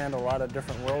handle a lot of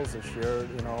different roles this year,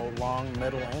 long,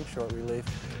 middle, and short relief.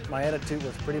 My attitude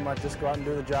was pretty much just go out and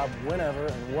do the job whenever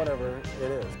and whatever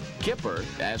it is. Kipper,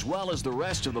 as well as the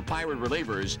rest of the Pirate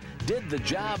relievers, did the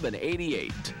job in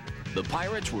 '88. The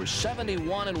Pirates were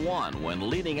 71-1 when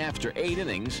leading after 8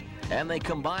 innings, and they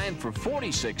combined for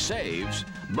 46 saves,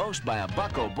 most by a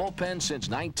Bucco bullpen since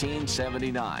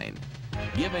 1979,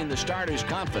 giving the starters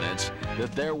confidence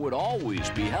that there would always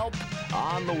be help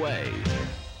on the way.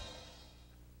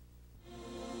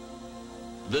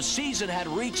 The season had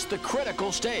reached the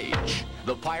critical stage.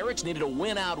 The Pirates needed a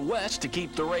win out west to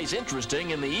keep the race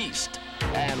interesting in the East.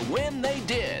 And when they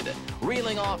did,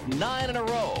 reeling off 9 in a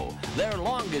row, their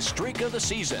longest streak of the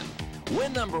season.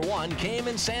 Win number 1 came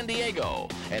in San Diego,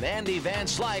 and Andy Van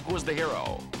Slyke was the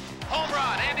hero. Home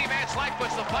run. Andy Van Slyke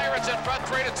puts the Pirates in front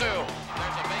 3-2.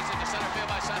 There's a base into center field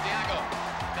by Santiago.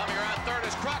 Coming around third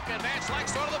is Kruk, and Van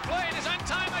Slyke's throw to the plate is on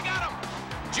time. I got him.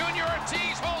 Junior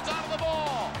Ortiz holds onto the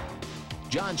ball.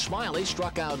 John Smiley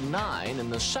struck out 9 in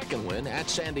the second win at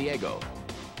San Diego.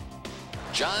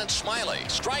 John Smiley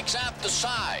strikes out the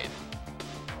side.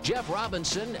 Jeff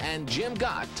Robinson and Jim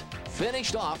Gott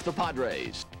finished off the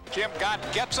Padres. Jim Gott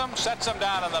gets them, sets them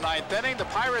down in the 9th inning. The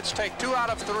Pirates take 2 out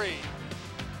of 3.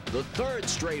 The third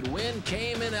straight win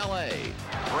came in L.A.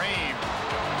 Bream,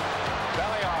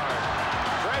 Belliard,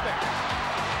 Drabick,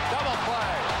 double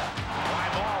play. Fly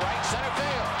ball right center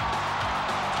field.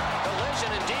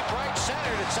 Collision in deep right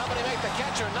center. Did somebody make the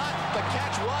catch or not? The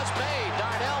catch was made.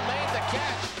 Darnell made the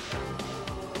catch.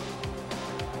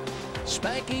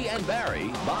 Spanky and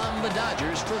Barry bomb the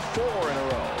Dodgers for 4 in a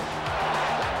row.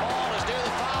 That ball is near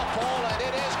the foul pole, and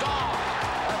it is gone.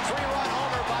 A 3-run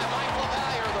homer by Mike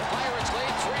LaValliere. The Pirates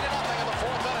lead 3-0 in the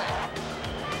 4th inning.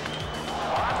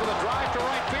 Bonds with a drive to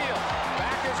right field.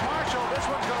 Back is Marshall. This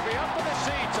one's going to be up in the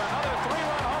seats. Another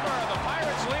 3-run homer, and the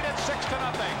Pirates lead it 6-0.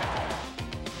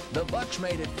 The Bucks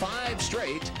made it 5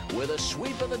 straight with a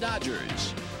sweep of the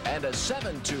Dodgers and a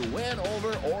 7-2 win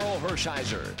over Oral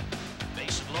Hershiser.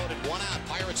 Bases loaded, 1 out.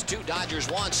 Pirates 2, Dodgers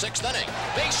 1, 6th inning.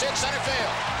 Base hit center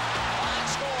field. Bond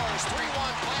scores, 3-1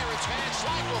 Pirates. Van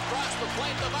Slyke will cross the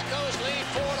plate. The Buccos lead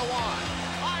 4-1.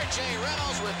 R.J.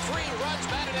 Reynolds with 3 runs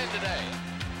batted in today.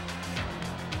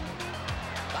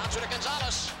 Bouncer to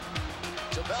Gonzalez.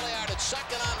 To Belliard at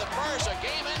second on the first. A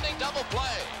game-ending double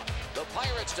play. The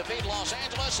Pirates defeat Los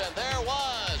Angeles, and there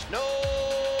was no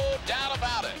doubt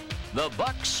about it. The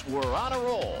Bucks were on a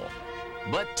roll.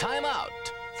 But timeout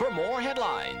for more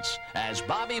headlines as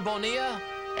Bobby Bonilla,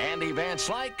 Andy Van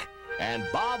Slyke, and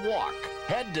Bob Walk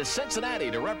head to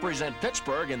Cincinnati to represent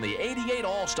Pittsburgh in the '88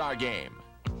 All-Star Game.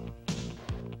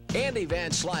 Andy Van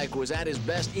Slyke was at his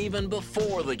best even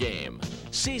before the game,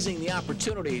 seizing the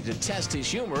opportunity to test his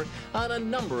humor on a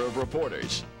number of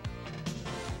reporters.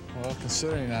 Well,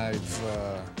 considering I've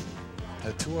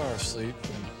had 2 hours sleep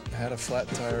and had a flat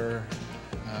tire,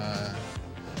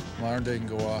 alarm didn't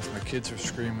go off, my kids are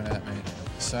screaming at me,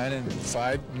 signing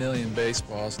 5 million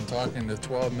baseballs and talking to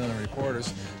 12 million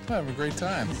reporters, I'm having a great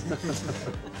time.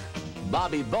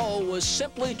 Bobby Bo was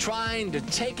simply trying to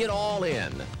take it all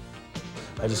in.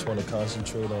 I just want to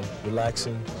concentrate on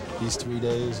relaxing these 3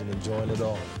 days and enjoying it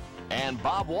all. And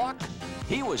Bob Walk,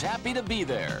 he was happy to be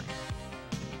there.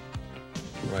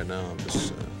 Right now, I'm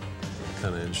just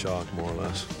kind of in shock, more or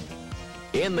less.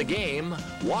 In the game,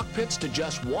 Walk pitched to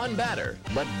just 1 batter,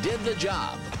 but did the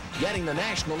job, getting the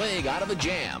National League out of a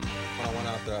jam. When I went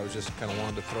out there, I was just kind of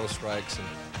wanted to throw strikes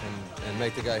and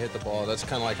make the guy hit the ball. That's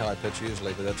kind of like how I pitch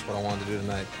usually, but that's what I wanted to do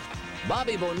tonight.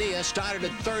 Bobby Bonilla started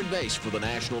at third base for the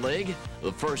National League,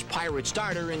 the first Pirate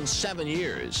starter in 7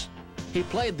 years. He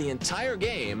played the entire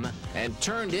game and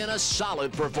turned in a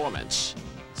solid performance.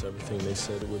 It's everything they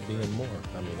said it would be and more.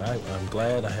 I mean, I'm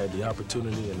glad I had the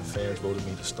opportunity and the fans voted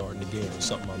me to start in the game. It's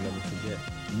something I'll never forget.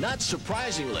 Not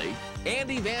surprisingly,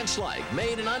 Andy Van Slyke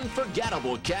made an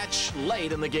unforgettable catch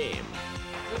late in the game.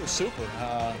 It was super.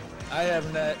 I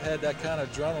haven't had that kind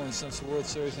of adrenaline since the World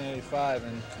Series in '85,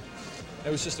 and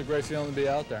it was just a great feeling to be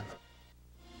out there.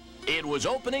 It was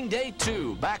opening day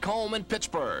 2 back home in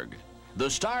Pittsburgh, the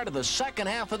start of the second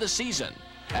half of the season,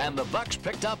 and the Bucks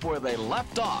picked up where they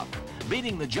left off,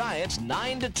 beating the Giants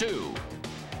 9-2.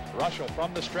 Russell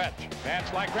from the stretch. Van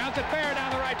Slyke grounds it fair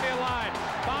down the right field line.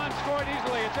 Bond scored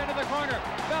easily. It's into the corner.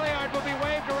 Belliard will be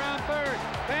waved around third.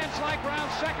 Van Slyke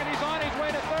rounds second. He's on his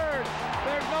way to third.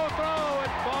 There's no throw,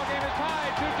 and ball game is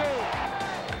tied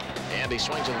 2-2. Andy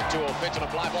swings at the 2-0 pitch and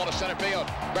a fly ball to center field.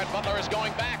 Brett Butler is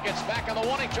going back. It's back on the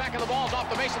warning track, and the ball's off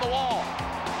the base of the wall.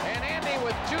 And Andy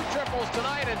with 2 triples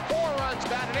tonight and 4 runs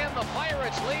batted in. The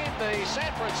Pirates lead the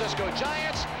San Francisco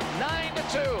Giants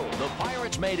 9-2. The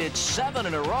Pirates made it 7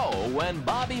 in a row when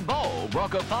Bobby Bo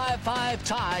broke a 5-5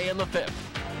 tie in the 5th.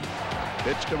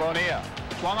 Pitch to Bonilla.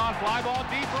 Swung on fly ball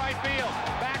deep right field.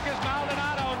 Back is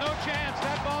Maldonado. No chance.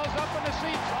 That ball's up in the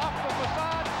seats off the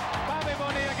facade. Bobby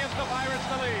Bonilla gives the Pirates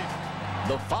the lead.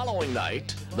 The following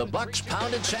night, the Bucks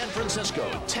pounded San Francisco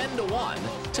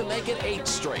 10-1 to make it 8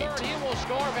 straight. He will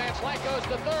score. Van Slyke goes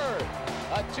to third.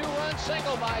 A 2-run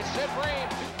single by Sid Bream.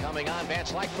 Coming on, Van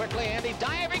Slyke quickly. Andy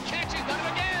diving catch. He's done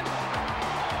it again.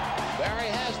 Barry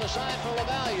has the sign for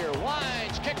LaValliere.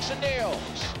 Winds, kicks and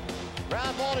deals.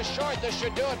 Ground ball is short. This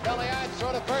should do it. Belliard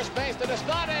throw to first base. To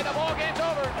Destade. The ball game's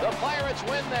over. The Pirates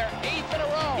win their 8th in a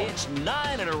row. It's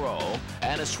 9 in a row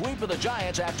and a sweep of the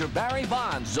Giants after Barry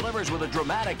Bonds delivers with a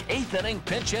dramatic 8th inning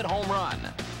pinch hit home run.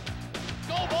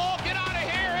 Go ball. Get out of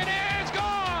here. It is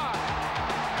gone.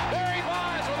 Barry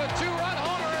Bonds with a 2-run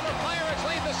homer, and the Pirates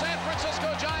lead the San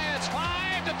Francisco Giants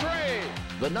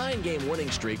 5-3. The 9-game winning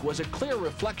streak was a clear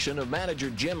reflection of manager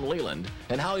Jim Leyland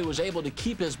and how he was able to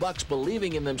keep his Bucks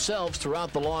believing in themselves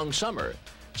throughout the long summer.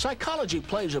 Psychology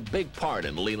plays a big part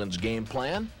in Leyland's game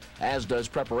plan, as does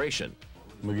preparation.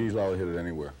 McGee's always hit it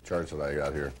anywhere. Charts that I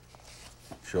got here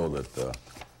show that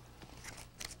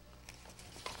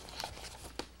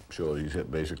he's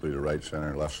hit basically the right center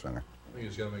and left center. I think you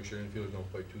just got to make sure infielders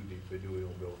don't play too deep. If they do, we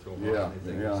don't be able to throw them out.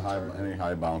 Yeah, any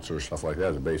high bouncer or stuff like that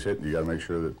is a base hit. You got to make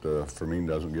sure that Fermin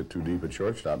doesn't get too deep at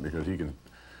shortstop, because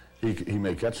he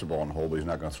may catch the ball in the hole, but he's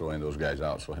not going to throw any of those guys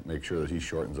out. So make sure that he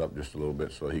shortens up just a little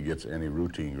bit so he gets any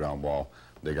routine ground ball.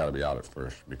 They got to be out at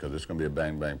first, because it's going to be a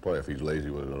bang-bang play if he's lazy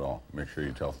with it at all. Make sure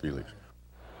you tell Felix.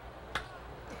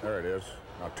 There it is.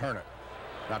 Now turn it.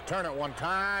 Now turn it one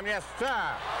time. Yes,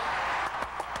 sir.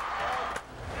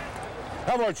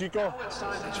 How about Chico?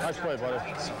 Nice play, buddy.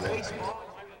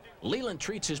 Leland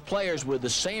treats his players with the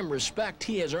same respect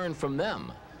he has earned from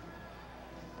them.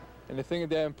 And the thing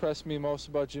that impressed me most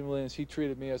about Jim Leland is he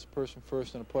treated me as a person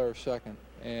first and a player second.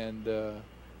 And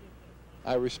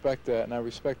I respect that, and I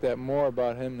respect that more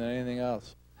about him than anything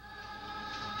else.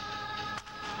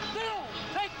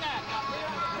 Take that!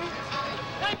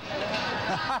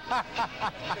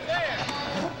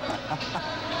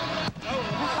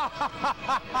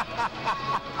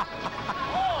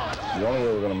 The only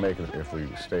way we're going to make it is if we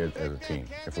stay as a team,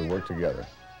 if we work together.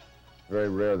 Very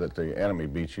rare that the enemy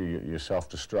beats you, you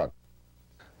self-destruct.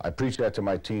 I preach that to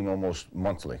my team almost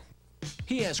monthly.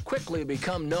 He has quickly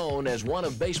become known as one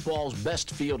of baseball's best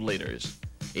field leaders.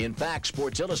 In fact,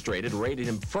 Sports Illustrated rated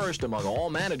him first among all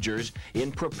managers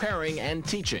in preparing and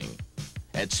teaching.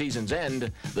 At season's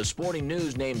end, the Sporting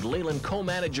News named Leland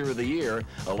co-manager of the year,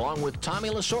 along with Tommy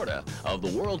Lasorda of the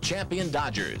world champion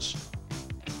Dodgers.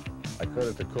 I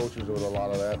credit the coaches with a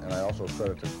lot of that, and I also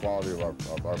credit the quality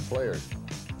of our players.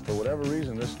 For whatever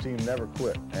reason, this team never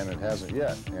quit, and it hasn't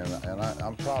yet, and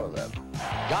I'm proud of that.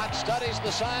 Gott studies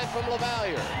the sign from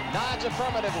LaValliere, nods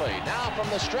affirmatively. Now from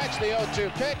the stretch, the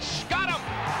 0-2 pitch. Got him!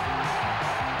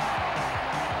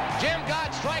 Jim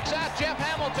Gott strikes out Jeff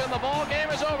Hamilton. The ball game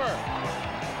is over.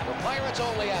 The Pirates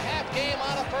only a half game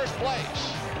out of first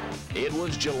place. It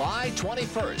was July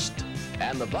 21st,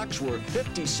 and the Bucks were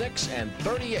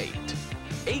 56-38.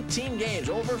 18 games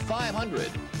over 500,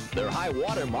 their high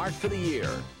water mark for the year.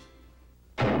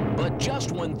 But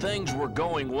just when things were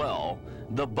going well,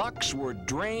 the Bucks were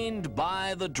drained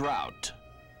by the drought.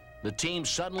 The team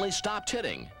suddenly stopped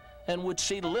hitting and would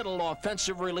see little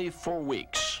offensive relief for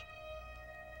weeks.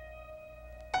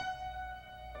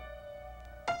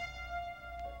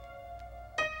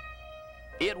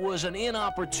 It was an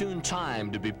inopportune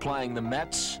time to be playing the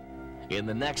Mets. In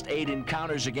the next 8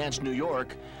 encounters against New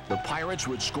York, the Pirates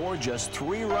would score just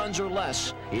 3 runs or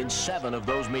less in 7 of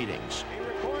those meetings. He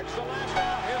records the last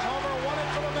out. His homer, 1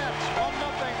 for the Mets.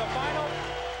 1-0 the final.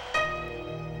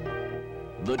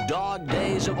 The dog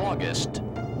days of August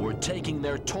were taking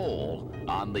their toll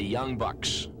on the young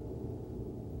Bucks.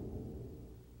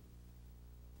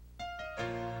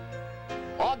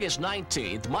 August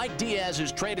 19th, Mike Diaz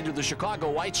is traded to the Chicago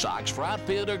White Sox for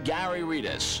outfielder Gary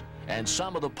Redus, and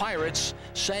some of the Pirates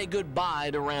say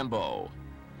goodbye to Rambo.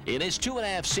 In his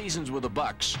 2.5 seasons with the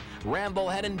Bucks, Rambo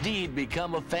had indeed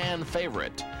become a fan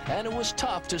favorite, and it was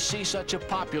tough to see such a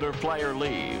popular player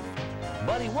leave.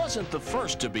 But he wasn't the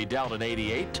first to be dealt in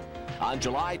 '88. On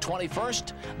July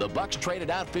 21st, the Bucks traded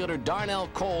outfielder Darnell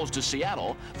Coles to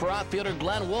Seattle for outfielder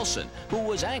Glenn Wilson, who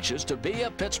was anxious to be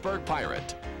a Pittsburgh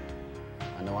Pirate.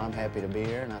 I know I'm happy to be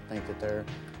here, and I think that they're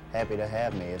happy to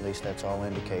have me. At least that's all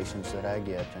indications that I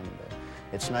get, and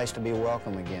it's nice to be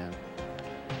welcome again.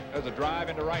 There's a drive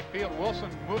into right field.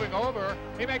 Wilson moving over.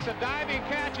 He makes a diving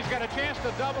catch. He's got a chance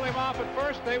to double him off at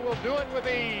first. They will do it with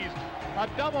ease. A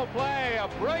double play, a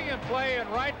brilliant play in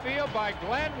right field by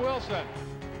Glenn Wilson.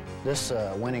 This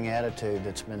winning attitude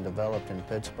that's been developed in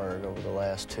Pittsburgh over the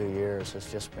last 2 years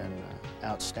has just been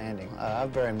outstanding. I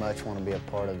very much want to be a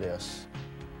part of this.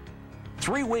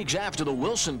 3 weeks after the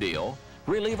Wilson deal,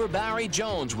 reliever Barry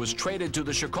Jones was traded to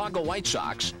the Chicago White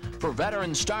Sox for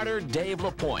veteran starter Dave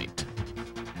LaPointe.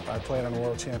 I played on a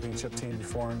world championship team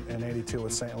before in '82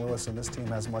 with St. Louis, and this team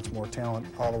has much more talent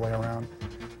all the way around.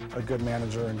 A good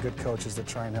manager and good coaches that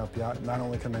try and help you out. Not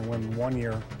only can they win 1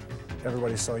 year,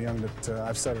 everybody's so young that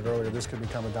I've said it earlier, this could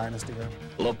become a dynasty here.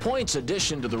 LaPointe's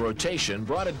addition to the rotation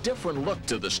brought a different look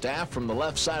to the staff from the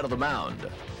left side of the mound.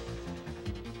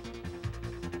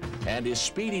 And his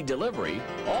speedy delivery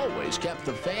always kept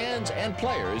the fans and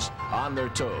players on their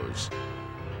toes.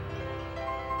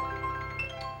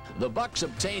 The Bucks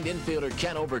obtained infielder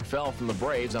Ken Oberkfell from the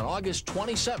Braves on August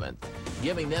 27th,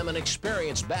 giving them an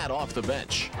experienced bat off the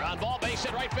bench. Ground ball, base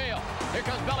hit right field. Here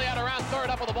comes Belliard around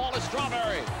third. Up with the ball is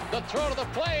Strawberry. The throw to the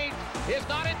plate is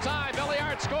not in time.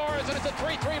 Belliard scores, and it's a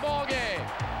 3-3 ball game.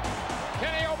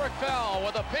 Kenny Oberkfell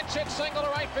with a pinch hit single to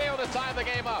right field to tie the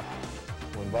game up.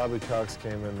 When Bobby Cox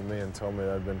came into me and told me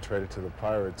I'd been traded to the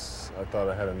Pirates, I thought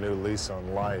I had a new lease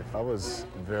on life. I was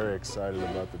very excited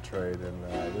about the trade,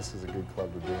 and this is a good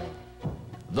club to be in.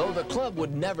 Though the club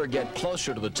would never get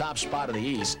closer to the top spot in the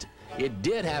East, it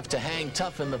did have to hang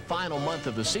tough in the final month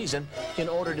of the season in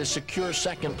order to secure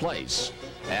second place.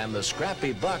 And the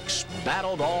scrappy Bucks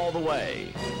battled all the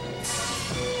way.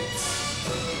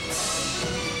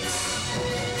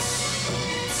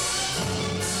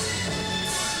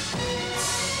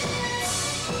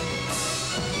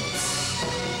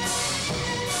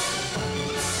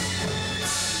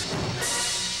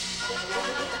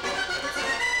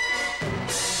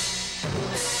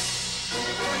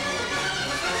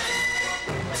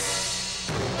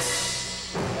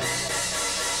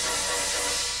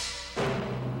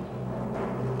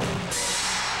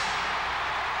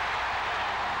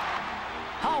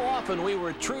 Often we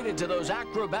were treated to those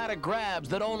acrobatic grabs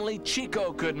that only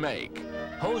Chico could make.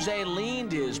 Jose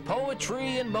leaned his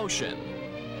poetry in motion.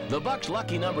 The Bucks'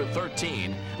 lucky number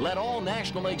 13 led all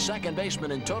National League second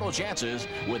basemen in total chances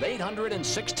with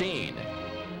 816.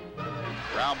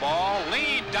 Ground ball,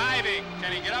 Lean diving.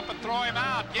 Can he get up and throw him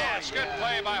out? Yes, good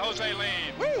play by Jose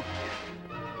Lean. Woo!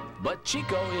 But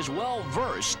Chico is well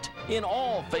versed in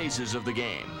all phases of the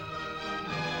game.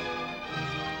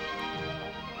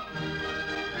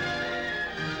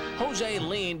 Jose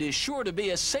Lean is sure to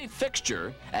be a safe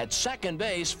fixture at second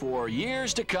base for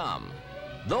years to come.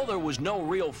 Though there was no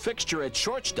real fixture at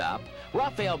shortstop,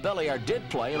 Rafael Belliard did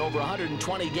play in over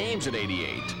 120 games at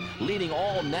 88, leading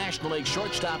all National League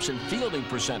shortstops in fielding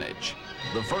percentage,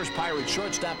 the first Pirate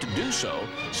shortstop to do so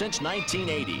since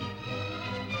 1980.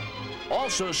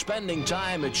 Also spending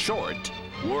time at short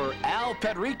were Al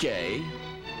Pedrique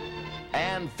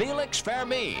and Felix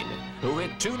Fermin, who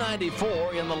hit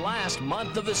 .294 in the last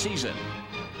month of the season.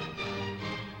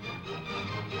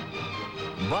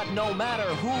 But no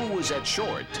matter who was at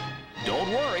short, don't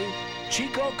worry,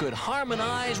 Chico could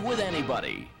harmonize with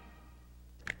anybody.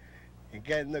 Ain't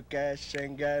got no cash,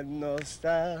 ain't got no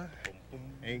style,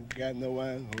 ain't got no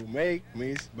one who make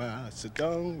me smile. So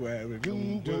don't worry,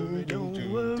 don't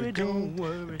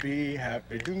worry, be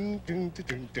happy.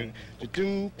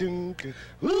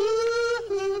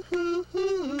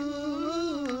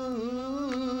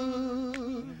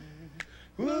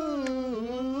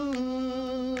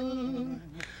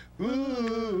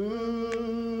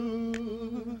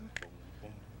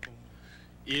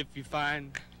 If you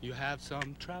find you have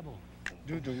some trouble,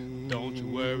 don't you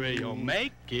worry, you'll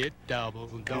make it double.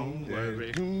 Don't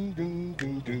worry,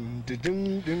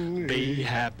 be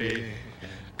happy.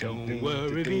 Don't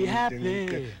worry, be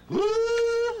happy.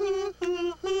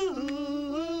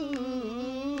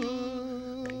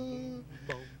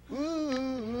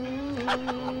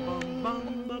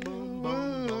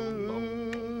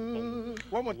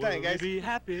 One more thing, guys. Be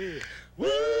happy.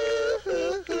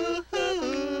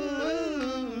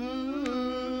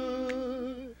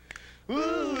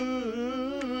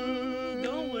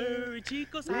 Don't worry,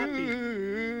 Chico's happy.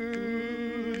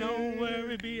 Don't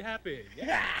worry, be happy.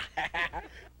 Yeah.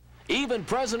 Even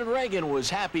President Reagan was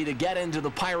happy to get into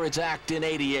the Pirates act in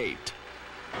 '88.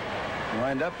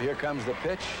 Wind up, here comes the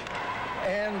pitch.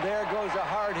 And there goes a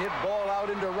hard hit ball out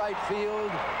into right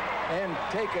field and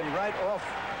taken right off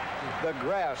the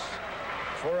grass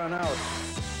for an out.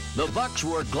 The Bucks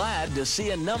were glad to see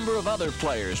a number of other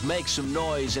players make some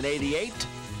noise in '88.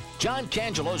 John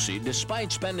Cangelosi,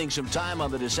 despite spending some time on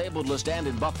the disabled list and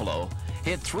in Buffalo,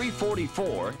 hit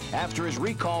 .344 after his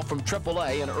recall from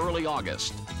AAA in early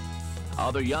August.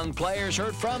 Other young players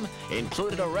heard from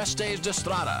included Orestes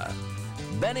Destrada,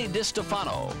 Benny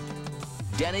DiStefano,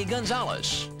 Denny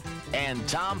Gonzalez, and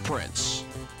Tom Prince.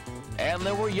 And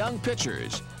there were young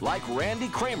pitchers like Randy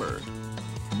Kramer,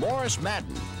 Morris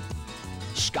Madden,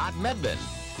 Scott Medvin,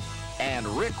 and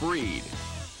Rick Reed.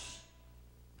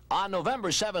 On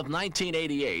November 7th,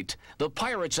 1988, the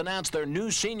Pirates announced their new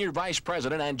senior vice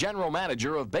president and general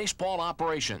manager of baseball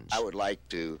operations. I would like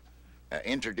to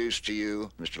introduce to you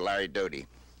Mr. Larry Doty.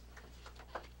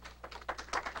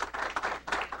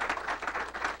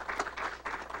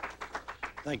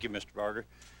 Thank you, Mr. Barger.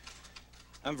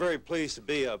 I'm very pleased to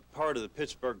be a part of the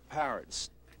Pittsburgh Pirates.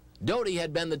 Doty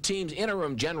had been the team's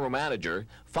interim general manager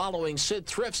following Sid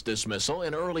Thrift's dismissal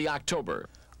in early October.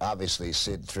 Obviously,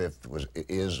 Sid Thrift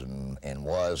is and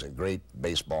was a great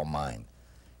baseball mind.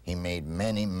 He made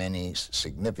many, many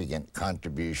significant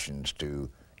contributions to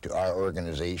our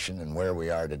organization and where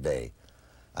we are today.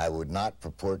 I would not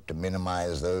purport to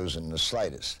minimize those in the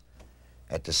slightest.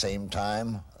 At the same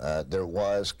time, there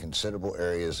was considerable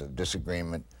areas of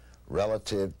disagreement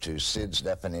relative to Sid's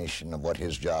definition of what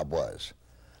his job was.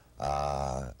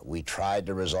 We tried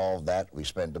to resolve that. We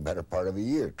spent the better part of a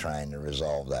year trying to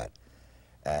resolve that.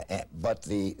 But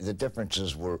the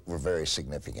differences were very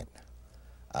significant.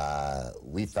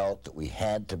 We felt that we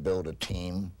had to build a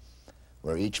team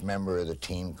where each member of the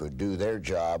team could do their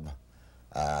job,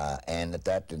 and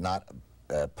that did not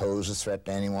pose a threat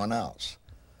to anyone else.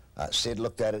 Sid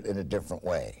looked at it in a different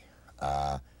way.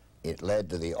 It led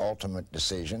to the ultimate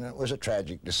decision. It was a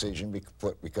tragic decision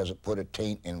because it put a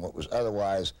taint in what was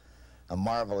otherwise a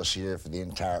marvelous year for the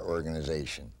entire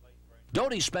organization.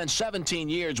 Doty spent 17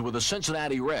 years with the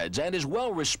Cincinnati Reds and is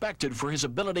well respected for his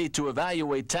ability to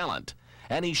evaluate talent,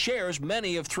 and he shares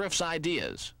many of Thrift's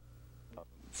ideas.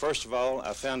 First of all,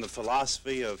 I found the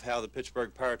philosophy of how the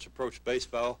Pittsburgh Pirates approach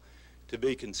baseball to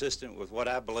be consistent with what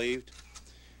I believed.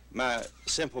 My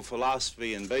simple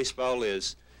philosophy in baseball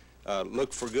is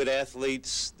look for good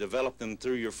athletes, develop them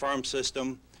through your farm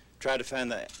system, try to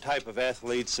find the type of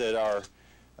athletes that are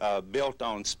built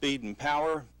on speed and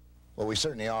power. Well, we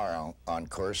certainly are on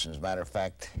course. As a matter of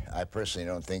fact, I personally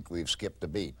don't think we've skipped a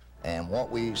beat. And what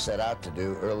we set out to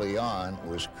do early on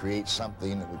was create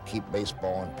something that would keep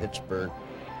baseball in Pittsburgh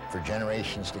for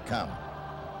generations to come.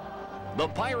 The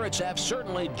Pirates have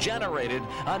certainly generated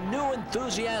a new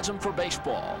enthusiasm for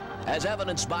baseball, as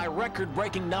evidenced by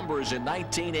record-breaking numbers in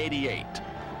 1988.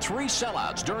 3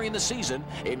 sellouts during the season,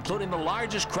 including the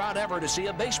largest crowd ever to see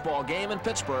a baseball game in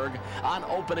Pittsburgh on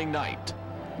opening night.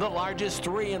 The largest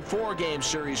 3- and 4-game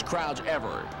series crowds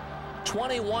ever.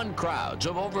 21 crowds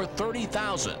of over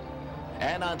 30,000.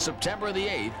 And on September the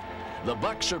 8th, the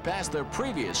Bucs surpassed their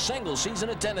previous single-season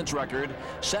attendance record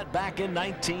set back in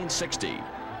 1960.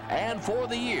 And for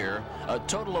the year, a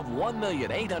total of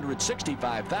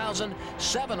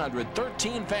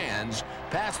 1,865,713 fans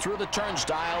passed through the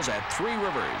turnstiles at 3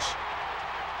 Rivers.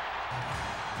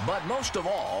 But most of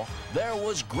all, there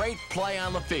was great play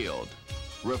on the field,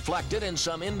 reflected in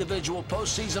some individual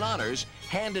postseason honors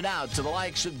handed out to the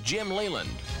likes of Jim Leland,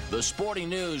 the Sporting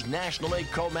News National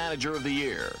League Co-Manager of the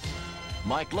Year,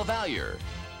 Mike LaValliere,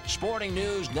 Sporting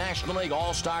News National League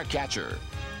All-Star Catcher,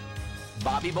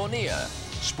 Bobby Bonilla,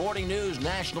 Sporting News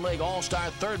National League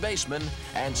All-Star Third Baseman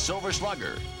and Silver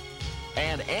Slugger,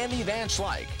 and Andy Van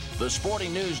Slyke, the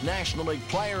Sporting News National League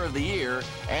Player of the Year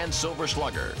and Silver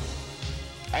Slugger.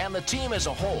 And the team as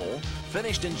a whole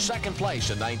finished in 2nd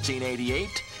place in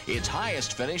 1988, its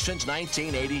highest finish since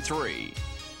 1983.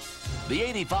 The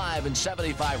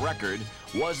 85-75 record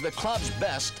was the club's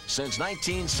best since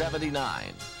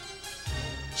 1979.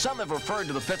 Some have referred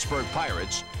to the Pittsburgh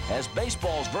Pirates as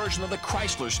baseball's version of the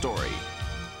Chrysler story.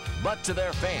 But to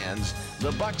their fans,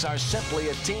 the Bucs are simply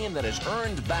a team that has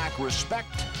earned back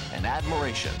respect and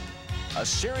admiration. A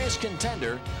serious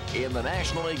contender in the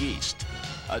National League East.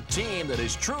 A team that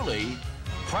is truly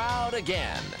proud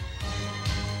again.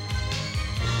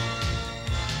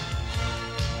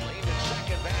 Lead at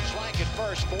second, Van Slyke at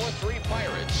first, 4-3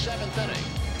 Pirates, 7th inning.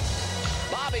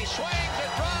 Bobby swings a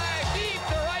drive deep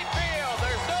to right field.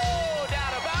 There's no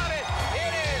doubt about it.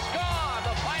 It is gone.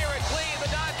 The Pirates lead the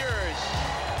Dodgers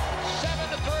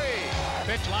 7-3.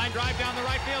 Pitch, line drive down the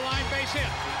right field line, base hit.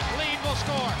 Lead will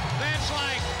score. Van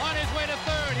Slyke on his way to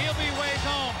third. He'll be ways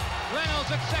home.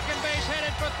 Reynolds at second base,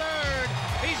 headed for third.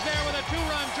 He's there with a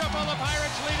 2-run triple. The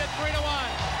Pirates lead at 3-1.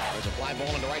 There's a fly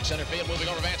ball into right center field, moving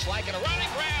over Van Slyke, and a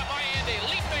running grab by Andy,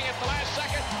 leaping at the last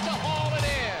second to haul it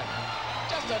in.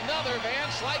 Just another Van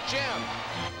Slyke gem.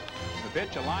 The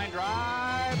pitch, a line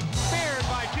drive, speared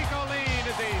by Chico Lean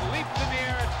as he leaps in the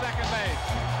air at second base.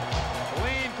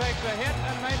 Lean takes a hit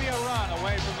and maybe a run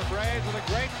away from the Braves with a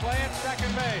great play at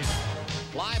second base.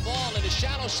 Fly ball into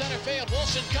shallow center field.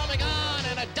 Wilson coming on,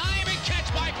 and a diving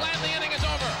catch by Glenn. The inning is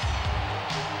over.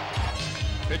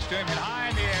 Pitch to him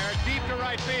high in the air, deep to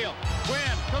right field.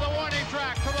 Quinn to the warning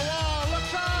track, to the wall,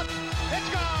 looks up.